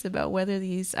curious about whether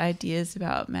these ideas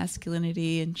about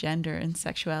masculinity and gender and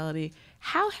sexuality,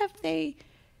 how have they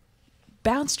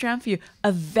bounced around for you?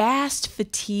 A vast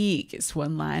fatigue is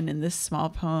one line in this small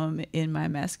poem in My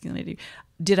Masculinity.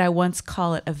 Did I once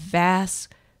call it a vast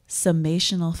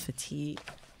summational fatigue?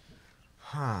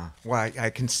 Huh. Well,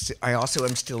 I also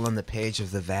am still on the page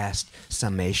of the vast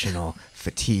summational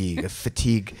fatigue, a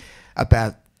fatigue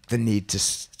about the need to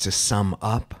sum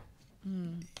up.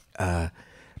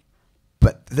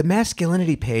 But the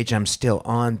masculinity page I'm still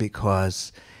on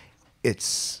because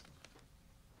it's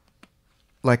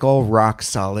like all rock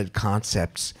solid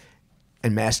concepts,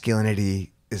 and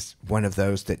masculinity is one of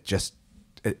those that just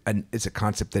is a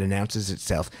concept that announces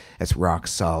itself as rock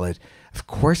solid. Of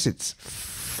course, it's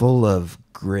full of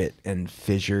grit and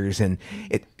fissures, and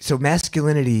so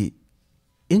masculinity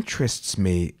interests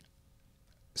me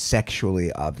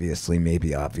sexually, obviously,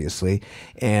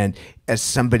 and as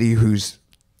somebody who's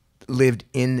lived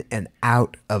in and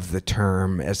out of the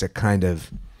term as in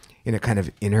a kind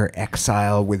of inner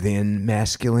exile within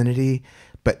masculinity,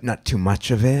 but not too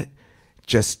much of it.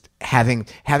 Just having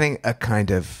a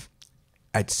kind of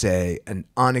I'd say, an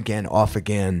on-again,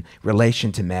 off-again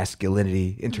relation to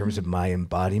masculinity in terms of my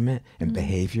embodiment and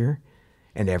behavior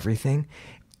and everything.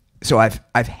 So I've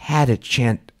had a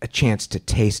chance to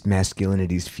taste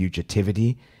masculinity's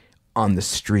fugitivity on the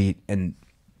street and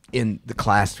in the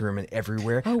classroom and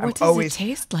everywhere. Oh, what does it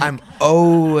taste like? I'm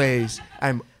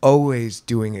always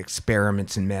doing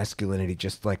experiments in masculinity,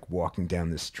 just like walking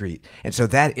down the street. And so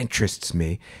that interests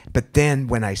me. But then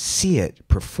when I see it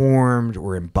performed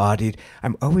or embodied,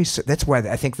 that's why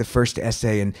I think the first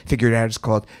essay in Figure It Out is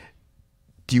called,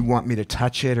 Do You Want Me to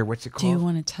Touch It? Or what's it called? Do you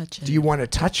want to touch it? Do you want to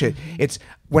touch it? It's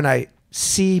when I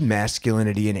see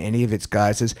masculinity in any of its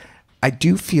guises, I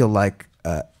do feel like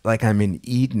I'm in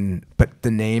Eden, but the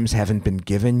names haven't been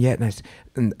given yet.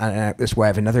 And that's why I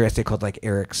have another essay called like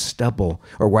Eric Stubble,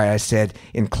 or why I said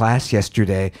in class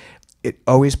yesterday, it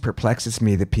always perplexes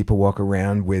me that people walk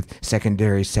around with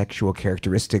secondary sexual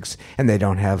characteristics and they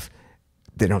don't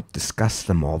discuss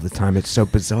them all the time. It's so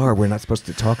bizarre. We're not supposed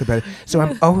to talk about it. So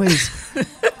I'm always...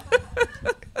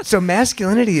 So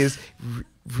masculinity is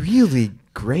really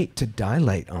great to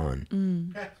dilate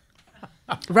on.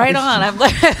 Right on. I'm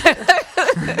like,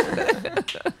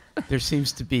 There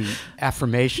seems to be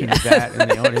affirmation of that in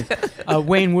the audience.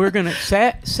 Wayne, we're going to,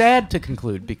 sad to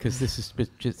conclude because this is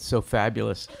just so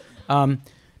fabulous,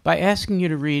 by asking you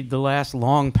to read the last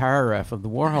long paragraph of the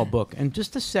Warhol book. And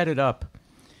just to set it up,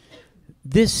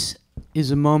 this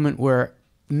is a moment where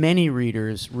many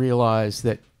readers realize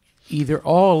that either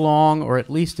all along or at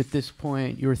least at this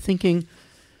point, you're thinking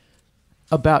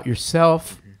about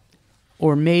yourself,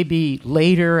 or maybe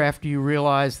later after you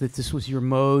realize that this was your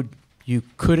mode, you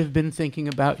could have been thinking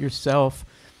about yourself.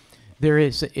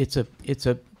 It's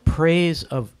a praise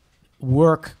of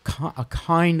work, a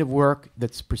kind of work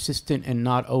that's persistent and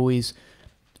not always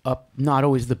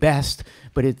the best,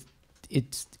 but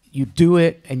it's you do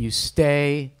it and you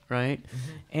stay, right?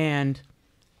 And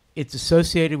it's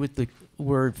associated with the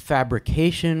word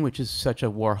fabrication, which is such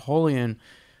a Warholian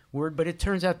word, but it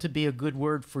turns out to be a good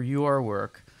word for your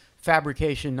work.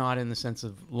 Fabrication, not in the sense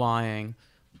of lying,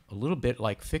 a little bit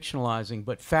like fictionalizing,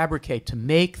 but fabricate, to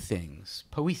make things,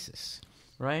 poesis,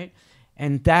 right?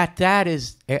 And that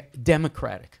is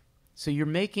democratic. So you're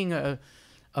making you're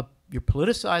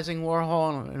politicizing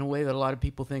Warhol in a way that a lot of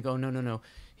people think, oh, no,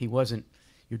 he wasn't.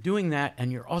 You're doing that,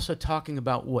 and you're also talking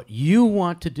about what you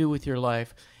want to do with your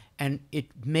life, and it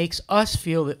makes us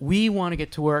feel that we want to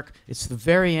get to work. It's the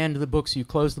very end of the book, so you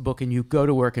close the book and you go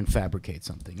to work and fabricate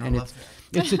something. And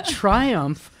it's a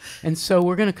triumph. And so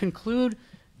we're going to conclude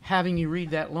having you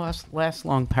read that last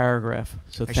long paragraph.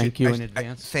 So thank you in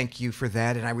advance. Thank you for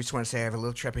that. And I just want to say I have a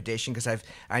little trepidation because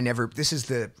this is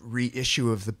the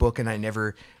reissue of the book, and I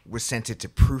never was sent it to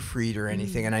proofread or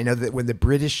anything. And I know that when the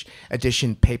British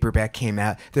edition paperback came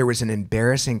out, there was an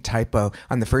embarrassing typo.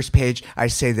 On the first page, I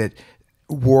say that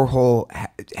Warhol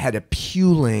had a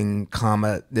puling,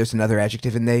 comma, there's another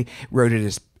adjective, and they wrote it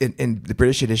as, in the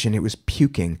British edition, it was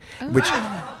puking, which,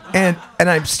 and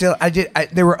I'm still,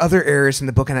 there were other errors in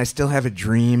the book, and I still have a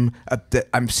dream that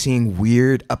I'm seeing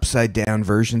weird upside down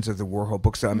versions of the Warhol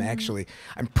book, so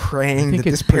I'm praying that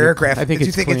this paragraph, do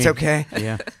you think it's okay?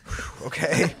 Yeah.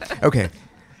 Okay.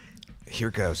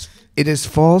 Here goes. It is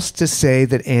false to say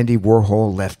that Andy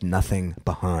Warhol left nothing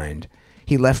behind.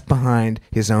 He left behind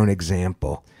his own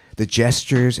example, the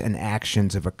gestures and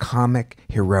actions of a comic,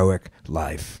 heroic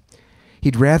life.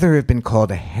 He'd rather have been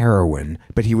called a heroine,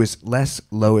 but he was less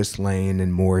Lois Lane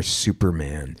and more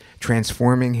Superman,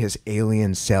 transforming his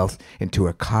alien self into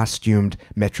a costumed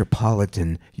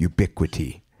metropolitan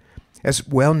ubiquity. As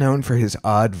well known for his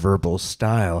odd verbal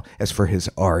style as for his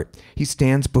art, he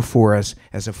stands before us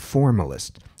as a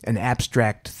formalist, an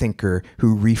abstract thinker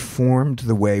who reformed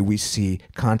the way we see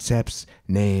concepts,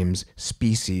 names,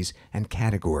 species, and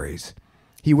categories.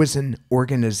 He was an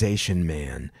organization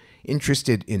man,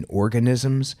 interested in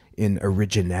organisms, in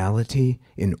originality,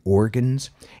 in organs,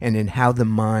 and in how the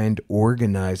mind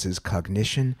organizes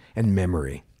cognition and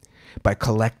memory. By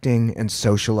collecting and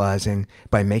socializing,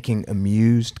 by making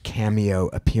amused cameo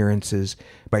appearances,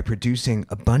 by producing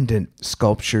abundant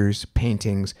sculptures,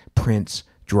 paintings, prints,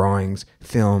 drawings,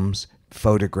 films,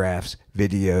 photographs,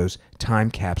 videos, time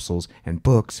capsules, and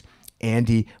books,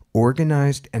 Andy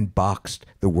organized and boxed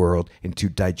the world into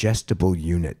digestible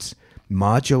units,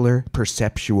 modular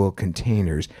perceptual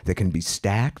containers that can be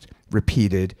stacked,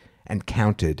 repeated, and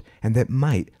counted, and that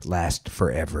might last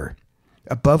forever.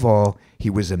 Above all, he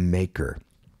was a maker,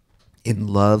 in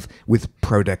love with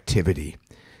productivity.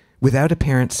 Without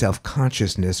apparent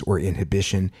self-consciousness or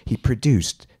inhibition, he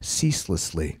produced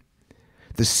ceaselessly.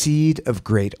 The seed of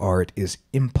great art is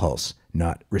impulse,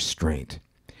 not restraint.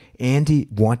 Andy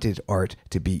wanted art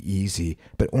to be easy,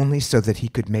 but only so that he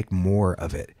could make more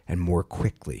of it and more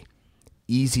quickly.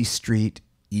 Easy street,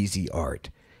 easy art.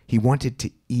 He wanted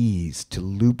to ease, to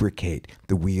lubricate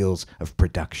the wheels of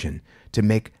production, to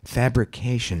make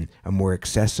fabrication a more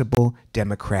accessible,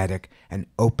 democratic, and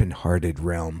open-hearted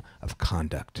realm of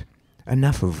conduct.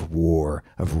 Enough of war,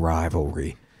 of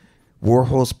rivalry.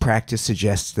 Warhol's practice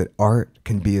suggests that art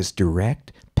can be as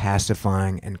direct,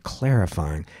 pacifying, and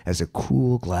clarifying as a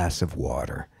cool glass of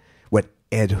water, what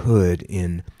Ed Hood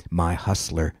in My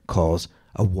Hustler calls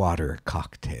a water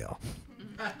cocktail.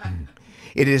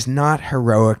 It is not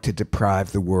heroic to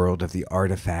deprive the world of the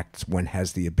artifacts one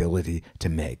has the ability to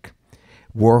make.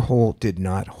 Warhol did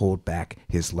not hold back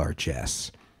his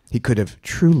largesse. He could have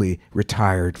truly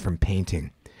retired from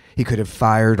painting. He could have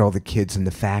fired all the kids in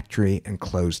the factory and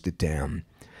closed it down.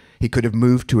 He could have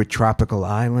moved to a tropical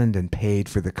island and paid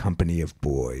for the company of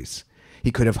boys.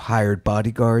 He could have hired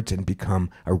bodyguards and become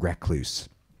a recluse.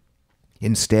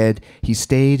 Instead, he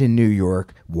stayed in New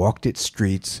York, walked its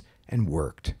streets, and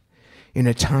worked. In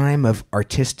a time of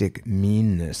artistic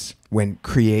meanness, when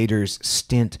creators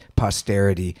stint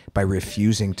posterity by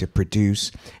refusing to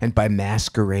produce and by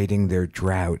masquerading their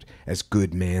drought as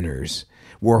good manners,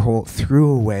 Warhol threw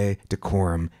away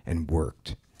decorum and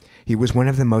worked. He was one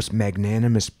of the most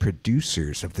magnanimous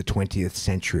producers of the 20th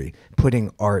century,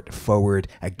 putting art forward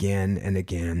again and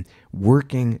again,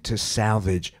 working to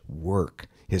salvage work,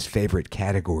 his favorite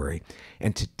category,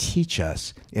 and to teach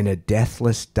us in a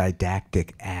deathless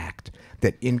didactic act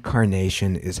that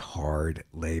incarnation is hard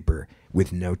labor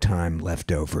with no time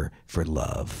left over for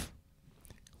love.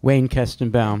 Wayne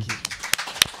Koestenbaum.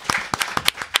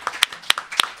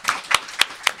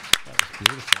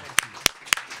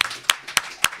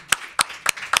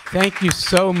 Thank you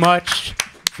so much.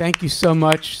 Thank you so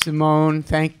much, Simone.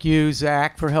 Thank you,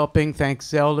 Zach, for helping. Thanks,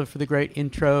 Zelda, for the great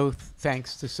intro.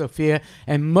 Thanks to Sophia.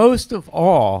 And most of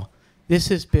all, this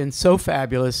has been so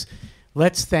fabulous.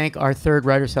 Let's thank our third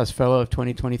Writers House Fellow of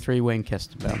 2023, Wayne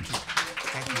Koestenbaum.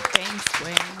 Thanks,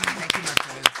 Wayne. Thank you, my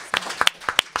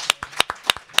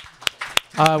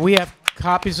friends. We have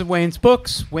copies of Wayne's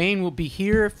books. Wayne will be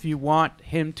here if you want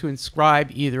him to inscribe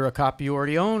either a copy you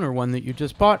already own or one that you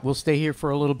just bought. We'll stay here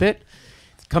for a little bit.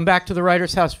 Come back to the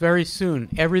Writers House very soon.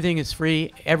 Everything is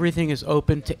free. Everything is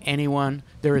open to anyone.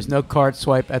 There is no card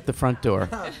swipe at the front door.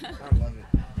 I love it.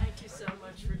 Thank you so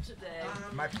much for today.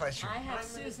 My pleasure. I have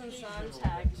Susan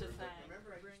Sontag to thank.